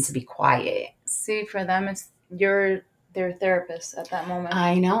calm and to be quiet. See, for them, you're their therapist at that moment.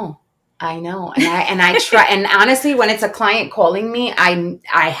 I know. And I try. And honestly, when it's a client calling me,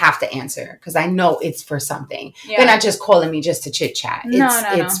 I have to answer because I know it's for something. Yeah. They're not just calling me just to chit chat.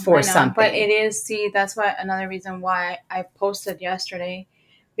 It's for something. But it is. See, that's why another reason why I posted yesterday,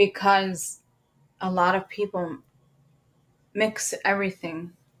 because a lot of people mix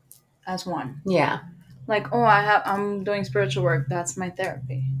everything as one. Yeah. Like, I'm doing spiritual work. That's my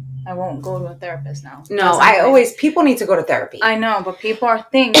therapy. I won't go to a therapist now. No, people need to go to therapy. I know, but people are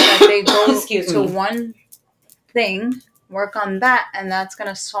thinking that they go to one thing, work on that, and that's going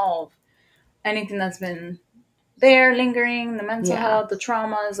to solve anything that's been there, lingering, the mental health, the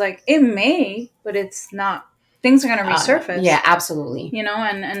traumas. Like, it may, but it's not. things are going to resurface. Yeah, absolutely. You know,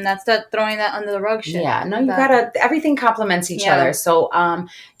 and that's that throwing that under the rug shit. Yeah, no, you gotta, everything complements each other. So,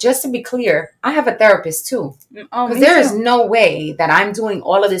 just to be clear, I have a therapist too. Because there is no way that I'm doing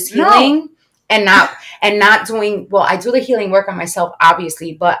all of this healing and not doing, well, I do the healing work on myself,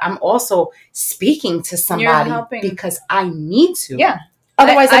 obviously, but I'm also speaking to somebody because I need to. Yeah.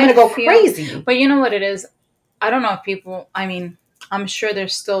 Otherwise, I'm going to go crazy. But you know what it is? I don't know if people, I mean, I'm sure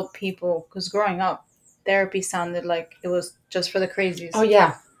there's still people, because growing up, therapy sounded like it was just for the crazies. Oh,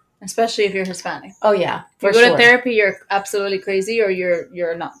 yeah. Especially if you're Hispanic. Oh, yeah. If you go to therapy, you're absolutely crazy or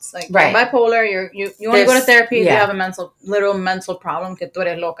you're nuts. Like, you're bipolar, you only go to therapy if you have a literal mental problem, que tú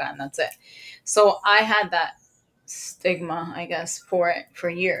eres loca, and that's it. So I had that stigma, I guess, for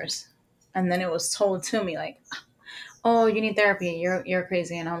years. And then it was told to me, like, oh, you need therapy, you're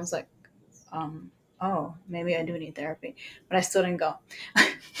crazy. And I was like, oh, maybe I do need therapy. But I still didn't go.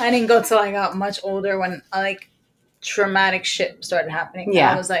 I didn't go till I got much older when traumatic shit started happening. Yeah.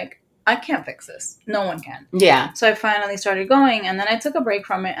 And I was like, I can't fix this. No one can. Yeah. So I finally started going, and then I took a break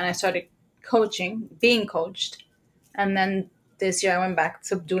from it and I started being coached. And then this year I went back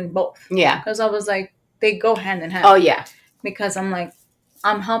to doing both. Yeah. Because I was like, they go hand in hand. Oh, yeah. Because I'm like,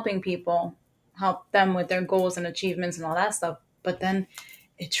 I'm helping people, help them with their goals and achievements and all that stuff. But then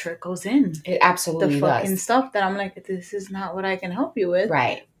it trickles in. It absolutely does. The fucking stuff that I'm like, this is not what I can help you with.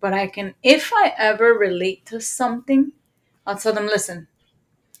 Right. But I can, if I ever relate to something, I'll tell them, listen,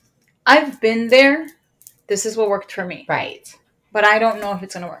 I've been there. This is what worked for me. Right. But I don't know if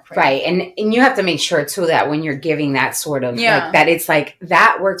it's going to work for you. Right. And you have to make sure, too, that when you're giving that sort of, like, that it's like,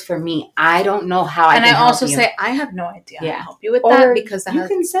 that worked for me. I don't know how I can help you. And I also say, I have no idea how to help you with that. Because you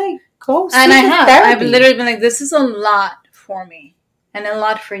can say, go see and I have. Therapy. I've literally been like, this is a lot for me. And a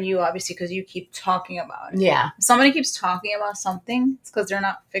lot for you, obviously, because you keep talking about it. Yeah. If somebody keeps talking about something, it's because they're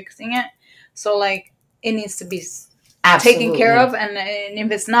not fixing it. So, like, it needs to be taken care of. And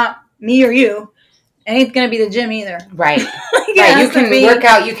if it's not me or you, it ain't going to be the gym either. Right. Right. You can work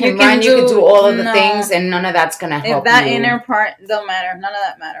out, you can run, you can do all of the things, and none of that's going to help you. If that inner part don't matter, none of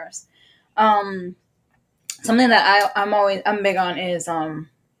that matters. Something that I'm big on is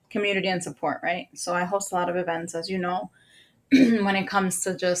community and support, right? So I host a lot of events, as you know, when it comes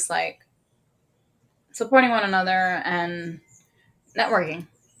to just like supporting one another and networking.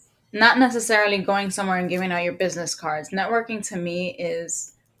 Not necessarily going somewhere and giving out your business cards. Networking to me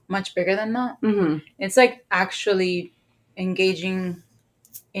is much bigger than that. Mm-hmm. It's like actually engaging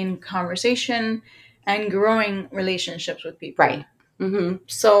in conversation and growing relationships with people. Right. Mm-hmm.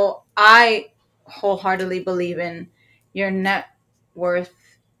 So I wholeheartedly believe in your net worth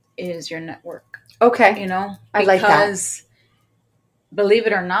is your network. Okay. You know? I like that. Because believe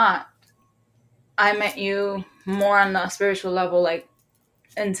it or not, I met you more on the spiritual level, like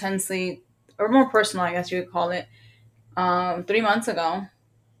intensely, or more personal, I guess you would call it, 3 months ago.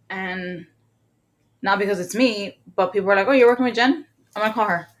 And not because it's me, but people were like, oh, you're working with Jen? I'm going to call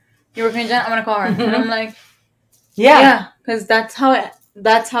her. You're working with Jen? I'm going to call her. And I'm like, yeah, because that's how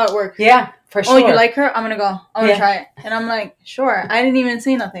it works. Yeah, for sure. Oh, you like her? I'm going to go. I'm going to try it. And I'm like, sure. I didn't even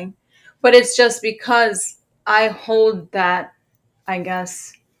say nothing. But it's just because I hold that, I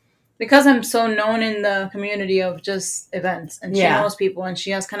guess, because I'm so known in the community of just events. And she knows people and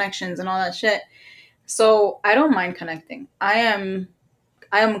she has connections and all that shit. So I don't mind connecting. I am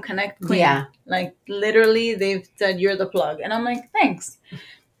connect queen. Yeah. Like literally they've said you're the plug. And I'm like, thanks.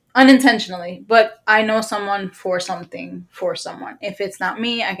 Unintentionally. But I know someone for something for someone. If it's not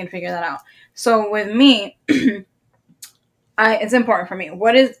me, I can figure that out. So with me, it's important for me.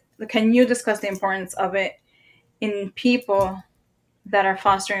 Can you discuss the importance of it in people that are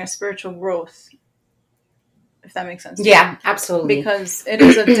fostering a spiritual growth? If that makes sense. Yeah, absolutely. Because it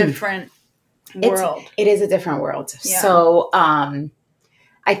is a different world. It is a different world. Yeah. So,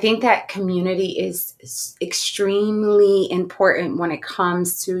 I think that community is extremely important when it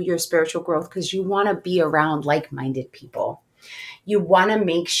comes to your spiritual growth because you want to be around like-minded people. You want to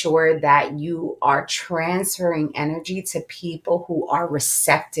make sure that you are transferring energy to people who are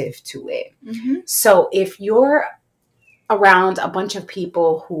receptive to it. Mm-hmm. So if you're around a bunch of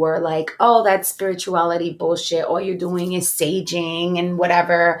people who are like, oh, that's spirituality bullshit. All you're doing is saging and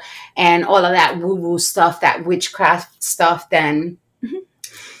whatever, and all of that woo-woo stuff, that witchcraft stuff, then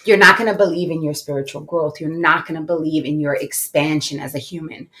you're not going to believe in your spiritual growth. You're not going to believe in your expansion as a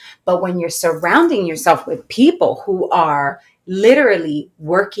human. But when you're surrounding yourself with people who are literally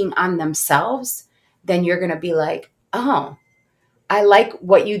working on themselves, then you're going to be like, oh, I like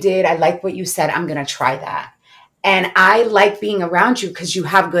what you did. I like what you said. I'm going to try that. And I like being around you because you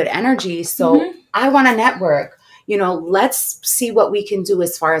have good energy. So I want to network. let's see what we can do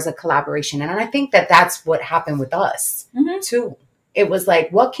as far as a collaboration. And I think that that's what happened with us too. It was like,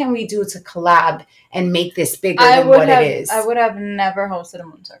 what can we do to collab and make this bigger than what it is? I would have never hosted a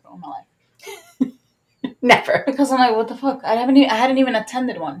moon circle in my life. Never. Because I'm like, what the fuck? I hadn't even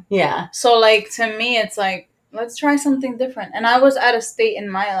attended one. Yeah. So like, to me, it's like, let's try something different. And I was at a stage in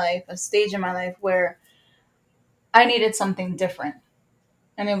my life where I needed something different.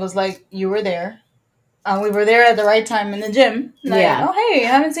 And it was like, you were there. We were there at the right time in the gym. Like, oh, hey, I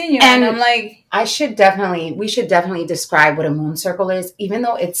haven't seen you. And I'm like... we should definitely describe what a moon circle is, even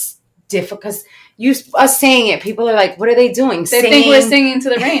though it's difficult. Because us saying it, people are like, what are they doing? They think we're singing to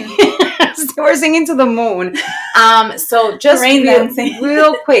the rain. We're singing to the moon. So just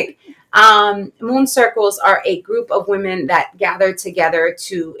real quick. Moon circles are a group of women that gather together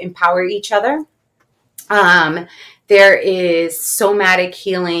to empower each other. There is somatic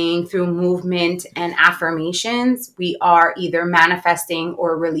healing through movement and affirmations. We are either manifesting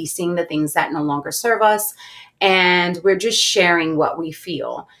or releasing the things that no longer serve us. And we're just sharing what we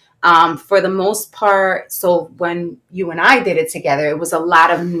feel. For the most part, so when you and I did it together, it was a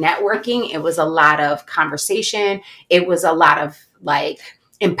lot of networking. It was a lot of conversation. It was a lot of like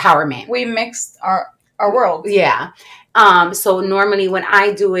empowerment. We mixed our worlds. Yeah. So normally when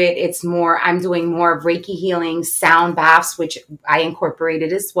I do it, I'm doing more of Reiki healing, sound baths, which I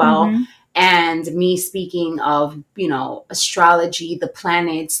incorporated as well. And me speaking of, astrology, the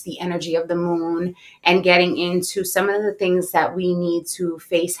planets, the energy of the moon, and getting into some of the things that we need to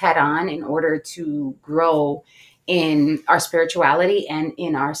face head on in order to grow in our spirituality and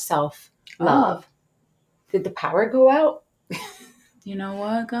in our self-love. Did the power go out? You know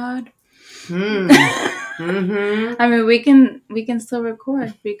what, God? I mean, we can still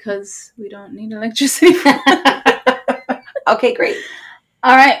record because we don't need electricity. Okay, great.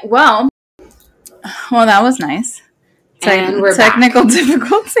 All right. Well, that was nice. And we're technical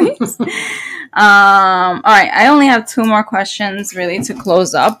difficulties. All right. I only have 2 more questions really to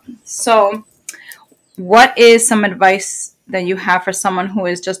close up. So, what is some advice that you have for someone who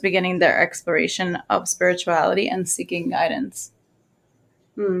is just beginning their exploration of spirituality and seeking guidance?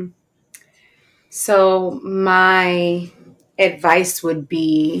 So my advice would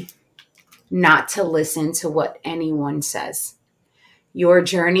be not to listen to what anyone says. Your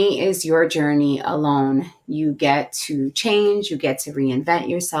journey is your journey alone. You get to change, you get to reinvent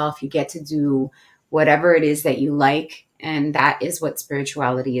yourself, you get to do whatever it is that you like. And that is what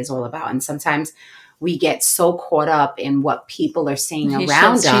spirituality is all about. And sometimes we get so caught up in what people are saying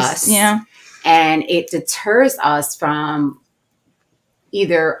around us. Yeah. And it deters us from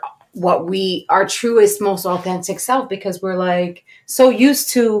either what our truest, most authentic self, because we're like so used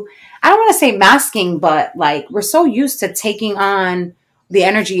to, I don't want to say masking, but like we're so used to taking on the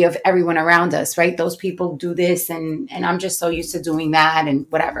energy of everyone around us, right? Those people do this and I'm just so used to doing that and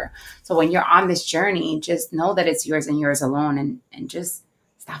whatever. So when you're on this journey, just know that it's yours and yours alone and just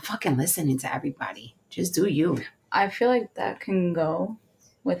stop fucking listening to everybody. Just do you. I feel like that can go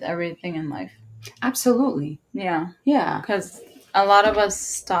with everything in life. Absolutely. Yeah. Yeah. Because a lot of us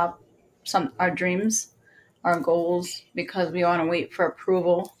stop our dreams, our goals, because we want to wait for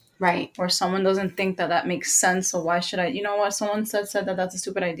approval. Right. Or someone doesn't think that makes sense. So why should I? You know what? Someone said that that's a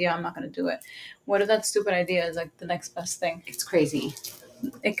stupid idea. I'm not going to do it. What if that stupid idea is like the next best thing? It's crazy.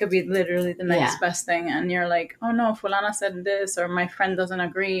 It could be literally the next best thing. And you're like, oh no, Fulana said this, or my friend doesn't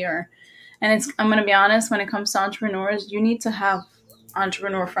agree. And I'm going to be honest, when it comes to entrepreneurs, you need to have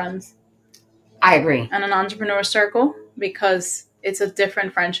entrepreneur friends. I agree. And an entrepreneur circle, because it's a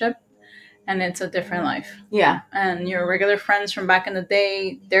different friendship. And it's a different life. Yeah. And your regular friends from back in the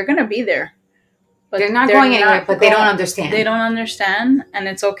day, they're going to be there. But they're not going anywhere, but they don't understand. They don't understand, and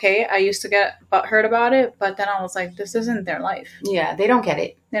it's okay. I used to get butthurt about it, but then I was like, this isn't their life. Yeah, they don't get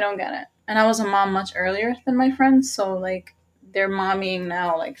it. They don't get it. And I was a mom much earlier than my friends, so like they're mommying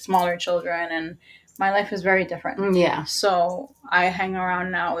now, like smaller children, and my life is very different. Yeah. So I hang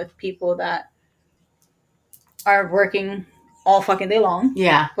around now with people that are working all fucking day long.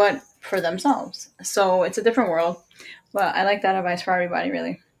 Yeah. But for themselves. So it's a different world. But I like that advice for everybody,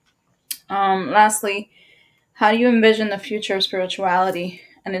 really. Lastly, how do you envision the future of spirituality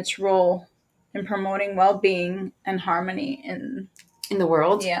and its role in promoting well-being and harmony in the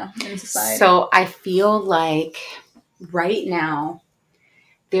world? Yeah, in society. So I feel like right now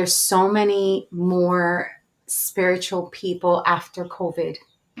there's so many more spiritual people after COVID.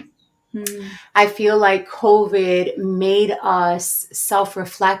 I feel like COVID made us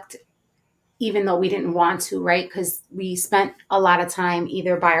self-reflect, even though we didn't want to, right? Because we spent a lot of time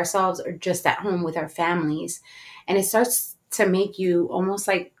either by ourselves or just at home with our families. And it starts to make you almost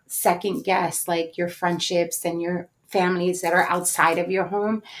like second guess like your friendships and your families that are outside of your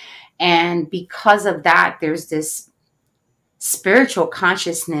home. And because of that, there's this spiritual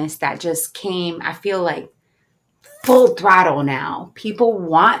consciousness that just came, I feel like, full throttle now. People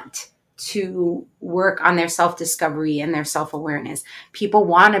want to work on their self-discovery and their self-awareness. People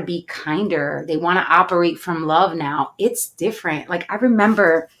want to be kinder. They want to operate from love now. It's different. Like, I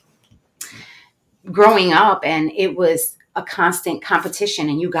remember growing up and it was a constant competition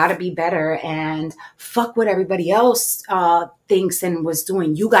and you got to be better and fuck what everybody else thinks and was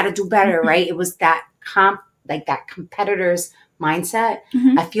doing. You got to do better, right? It was that that competitor's mindset.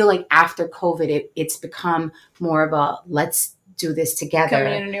 I feel like after COVID, it's become more of a let's do this together.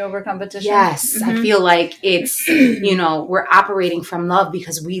 Community over competition. Yes. I feel like it's, we're operating from love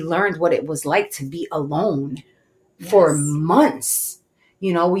because we learned what it was like to be alone for months.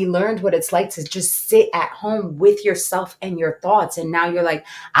 We learned what it's like to just sit at home with yourself and your thoughts. And now you're like,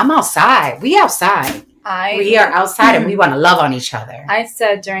 I'm outside. We outside. We are outside and we want to love on each other. I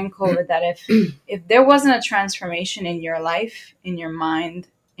said during COVID that if there wasn't a transformation in your life, in your mind,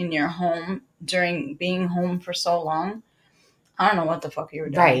 in your home, during being home for so long, I don't know what the fuck you were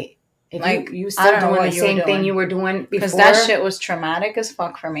doing. Right. If you still doing the same thing you were doing before. Because that shit was traumatic as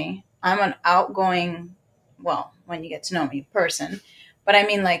fuck for me. I'm an outgoing, well, when you get to know me, person. But I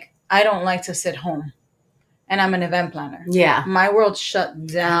mean, like, I don't like to sit home. And I'm an event planner. Yeah. My world shut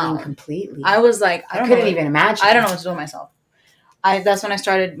down. Completely. I was like, I couldn't even imagine. I don't know what to do with myself. That's when I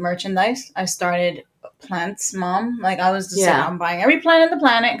started merchandise. I started Plants Mom. Like, I was just I'm buying every plant on the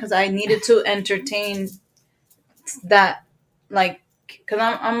planet because I needed to entertain that, like, because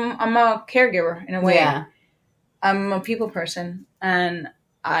I'm a caregiver in a way. Yeah. I'm a people person and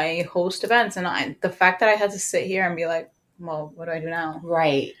I host events. And the fact that I had to sit here and be like, well, what do I do now?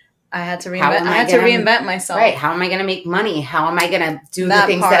 Right. I had to reinvent myself. Right. How am I going to make money? How am I going to do the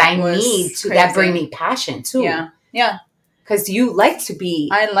things that I need to that bring me passion too? Yeah. Yeah. Because you like to be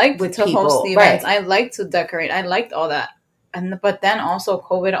I like to people. Host the events. Right. I like to decorate. I liked all that. But then also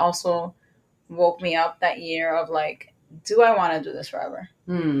COVID also woke me up that year of like, do I want to do this forever?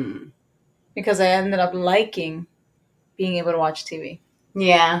 Because I ended up liking being able to watch TV.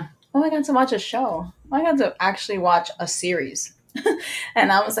 Yeah. Oh, I got to watch a show. I got to actually watch a series.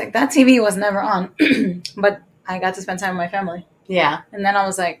 And I was like, that TV was never on. But I got to spend time with my family. Yeah. And then I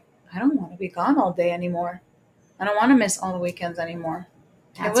was like, I don't want to be gone all day anymore. I don't want to miss all the weekends anymore.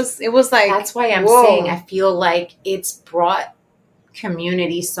 It was like... That's why I'm saying I feel like it's brought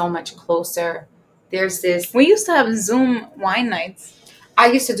community so much closer. There's this... We used to have Zoom wine nights. I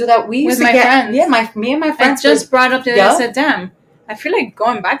used to do that. We used with to my friends. Yeah, me and my friends. I just brought up the other day. I said, damn, I feel like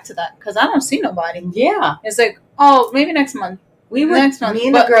going back to that because I don't see nobody. Yeah. It's like, oh, maybe next month. Me and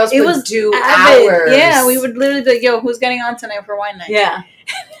the girls would do hours. Yeah, we would literally do, yo, who's getting on tonight for wine night? Yeah.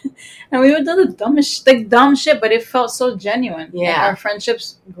 And we would do the dumb shit, but it felt so genuine. Yeah. Like our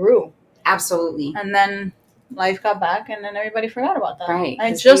friendships grew. Absolutely. And then life got back, and then everybody forgot about that. Right.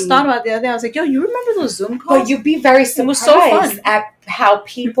 I just thought about it the other day. I was like, yo, you remember those Zoom calls? But you'd be very surprised. It was so fun. At how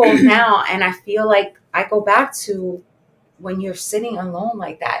people now, and I feel like I go back to when you're sitting alone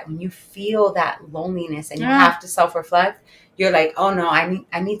like that, when you feel that loneliness and you have to self-reflect, you're like, oh no,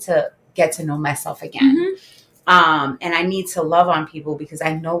 I need to get to know myself again. Mm-hmm. And I need to love on people because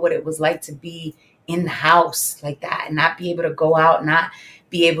I know what it was like to be in the house like that and not be able to go out, not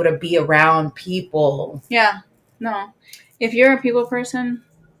be able to be around people. Yeah. No. If you're a people person,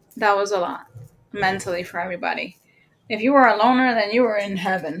 that was a lot mentally for everybody. If you were a loner, then you were in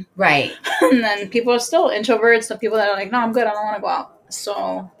heaven. Right. And then people are still introverts, so people that are like, no, I'm good, I don't want to go out.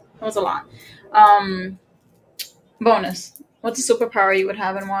 So it was a lot. Bonus. What's a superpower you would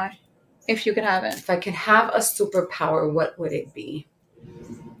have and why? If you could have it. If I could have a superpower, what would it be?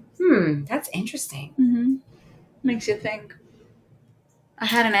 That's interesting. Mm-hmm. Makes you think. I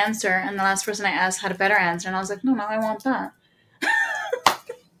had an answer, and the last person I asked had a better answer, and I was like, no, I want that.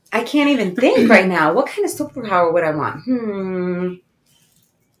 I can't even think right now. What kind of superpower would I want?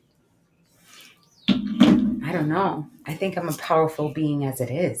 I don't know. I think I'm a powerful being as it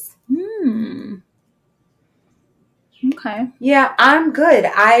is. Okay. Yeah, I'm good.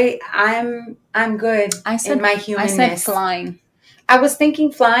 I'm good in my humanness. I said flying. I was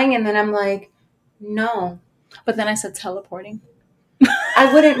thinking flying, and then I'm like, no. But then I said teleporting.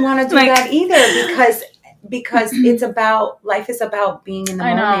 I wouldn't want to do that either because it's about, life is about being in the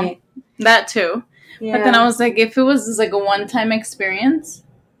moment. That too. Yeah. But then I was like, if it was just like a one-time experience,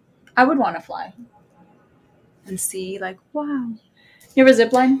 I would want to fly. And see, like, wow. You ever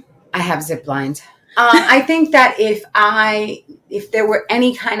zip line? I have zip lined. I think that if there were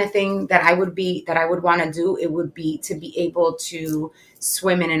any kind of thing that I would want to do, it would be to be able to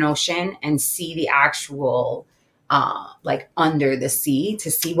swim in an ocean and see the actual, like under the sea,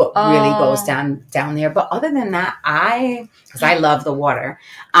 to see what really goes down there. But other than that, because I love the water.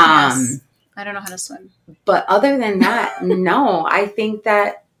 Yes. I don't know how to swim. But other than that, no, I think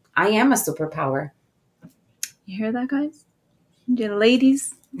that I am a superpower. You hear that, guys? The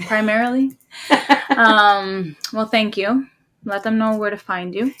ladies, primarily. Well, thank you. Let them know where to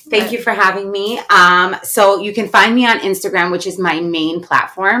find you. Thank you for having me. So you can find me on Instagram, which is my main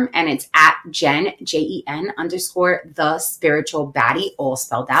platform, and it's at Jen, JEN _ the spiritual Baddie, all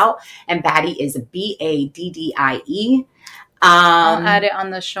spelled out. And Baddie is BADDIE. I'll add it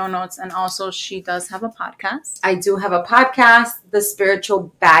on the show notes. And also, she does have a podcast. I do have a podcast, the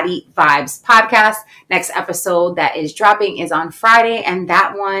Spiritual Baddie Vibes podcast. Next episode that is dropping is on Friday. And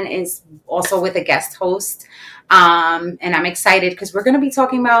that one is also with a guest host. And I'm excited because we're going to be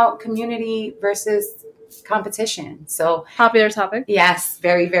talking about community versus competition. So popular topic. Yes,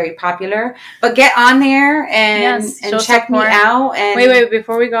 very, very popular. But get on there and check me out. And wait,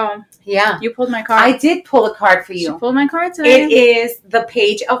 before we go. Yeah. You pulled my card. I did pull a card for you. She pulled my card today. It is the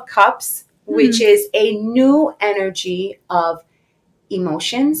Page of Cups, which is a new energy of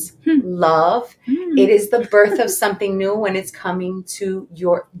emotions, love. It is the birth of something new when it's coming to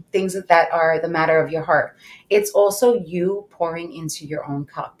your things that are the matter of your heart. It's also you pouring into your own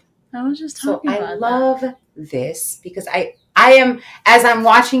cup. I was just talking about that. I love this because I am, as I'm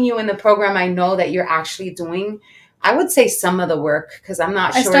watching you in the program, I know that you're actually doing, I would say, some of the work, because I'm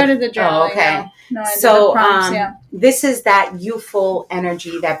not sure. I started the journal. Oh, okay. No, I did the prompts, this is that youthful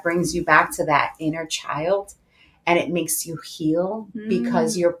energy that brings you back to that inner child, and it makes you heal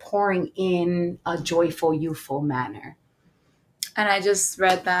because you're pouring in a joyful, youthful manner. And I just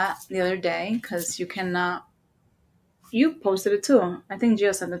read that the other day because you cannot. You posted it too. I think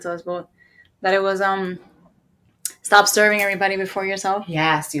Gio sent it to us both. That it was stop serving everybody before yourself.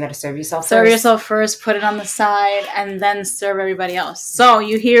 Yes, you got to serve yourself first. Serve yourself first, put it on the side, and then serve everybody else. So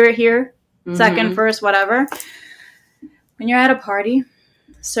you hear it here, second, first, whatever. When you're at a party,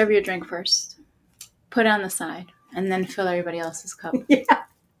 serve your drink first. Put it on the side, and then fill everybody else's cup. Yeah.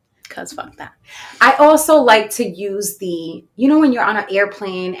 Because fuck that. I also like to use when you're on an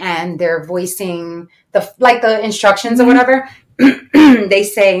airplane and they're voicing the instructions or whatever, they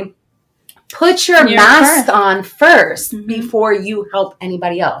say, put your mask on first before you help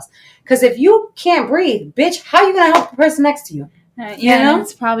anybody else. Because if you can't breathe, bitch, how are you going to help the person next to you? You know?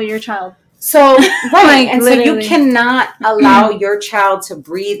 It's probably your child. So, right. And literally. So you cannot allow your child to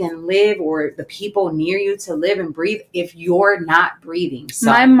breathe and live, or the people near you to live and breathe, if you're not breathing. So.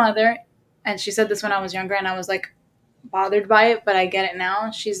 My mother, and she said this when I was younger, and I was like bothered by it, but I get it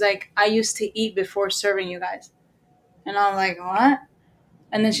now. She's like, I used to eat before serving you guys. And I'm like, what?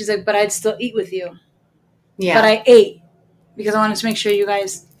 And then she's like, but I'd still eat with you. Yeah. But I ate because I wanted to make sure you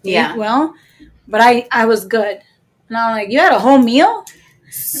guys ate well. But I was good. And I'm like, you had a whole meal?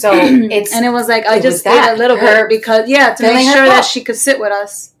 So it's... And it was like, I just ate a little bit because, to make sure that she could sit with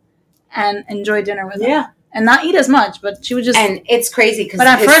us and enjoy dinner with us. Yeah. And not eat as much, but she would just... And it's crazy because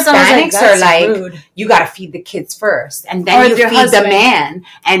Hispanics are like, rude. You got to feed the kids first. And then you feed the man.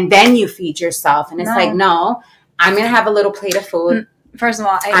 And then you feed yourself. And it's like, no, I'm going to have a little plate of food. First of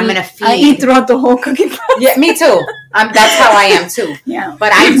all, I eat throughout the whole cooking process. Yeah, me too. That's how I am too. Yeah.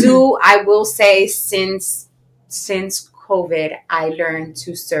 But I will say since COVID, I learned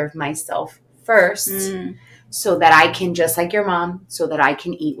to serve myself first so that I can, just like your mom, so that I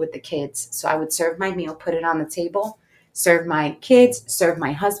can eat with the kids. So I would serve my meal, put it on the table, serve my kids, serve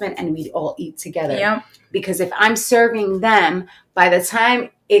my husband, and we'd all eat together. Yep. Because if I'm serving them, by the time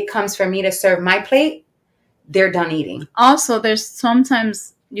it comes for me to serve my plate, they're done eating. Also, there's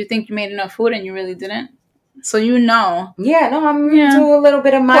sometimes you think you made enough food and you really didn't. So you know. Yeah, no, I'm going to do a little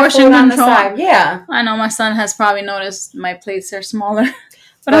bit of my portion food on the side. Yeah. I know my son has probably noticed my plates are smaller.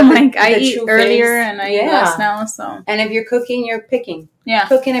 But I'm like, I eat earlier and I eat less now. So. And if you're cooking, you're picking. Yeah.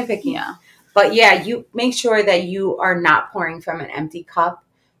 Cooking and picking. Yeah. But yeah, you make sure that you are not pouring from an empty cup.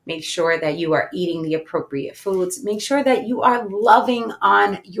 Make sure that you are eating the appropriate foods. Make sure that you are loving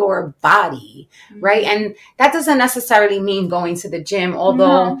on your body, right? And that doesn't necessarily mean going to the gym,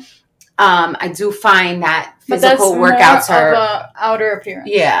 although I do find that physical workouts are of outer appearance.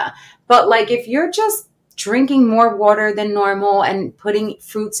 Yeah. But like if you're just drinking more water than normal and putting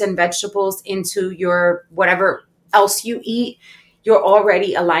fruits and vegetables into your whatever else you eat, you're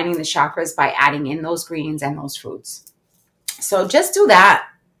already aligning the chakras by adding in those greens and those fruits. So just do that.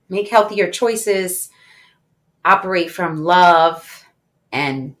 Make healthier choices, operate from love,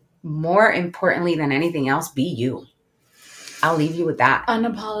 and more importantly than anything else, be you. I'll leave you with that.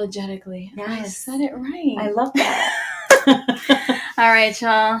 Unapologetically. Yes. I said it right. I love that. All right,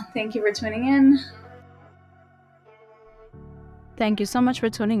 y'all. Thank you for tuning in. Thank you so much for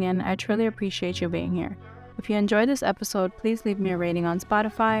tuning in. I truly appreciate you being here. If you enjoyed this episode, please leave me a rating on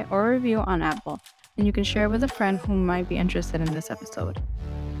Spotify or a review on Apple, and you can share with a friend who might be interested in this episode.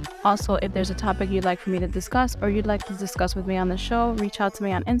 Also, if there's a topic you'd like for me to discuss or you'd like to discuss with me on the show, reach out to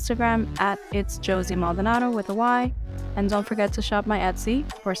me on Instagram at It's Josie Maldonado with a Y. And don't forget to shop my Etsy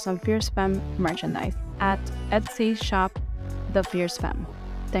for some Fierce Femme merchandise at Etsy shop The Fierce Femme.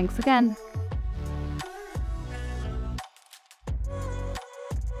 Thanks again.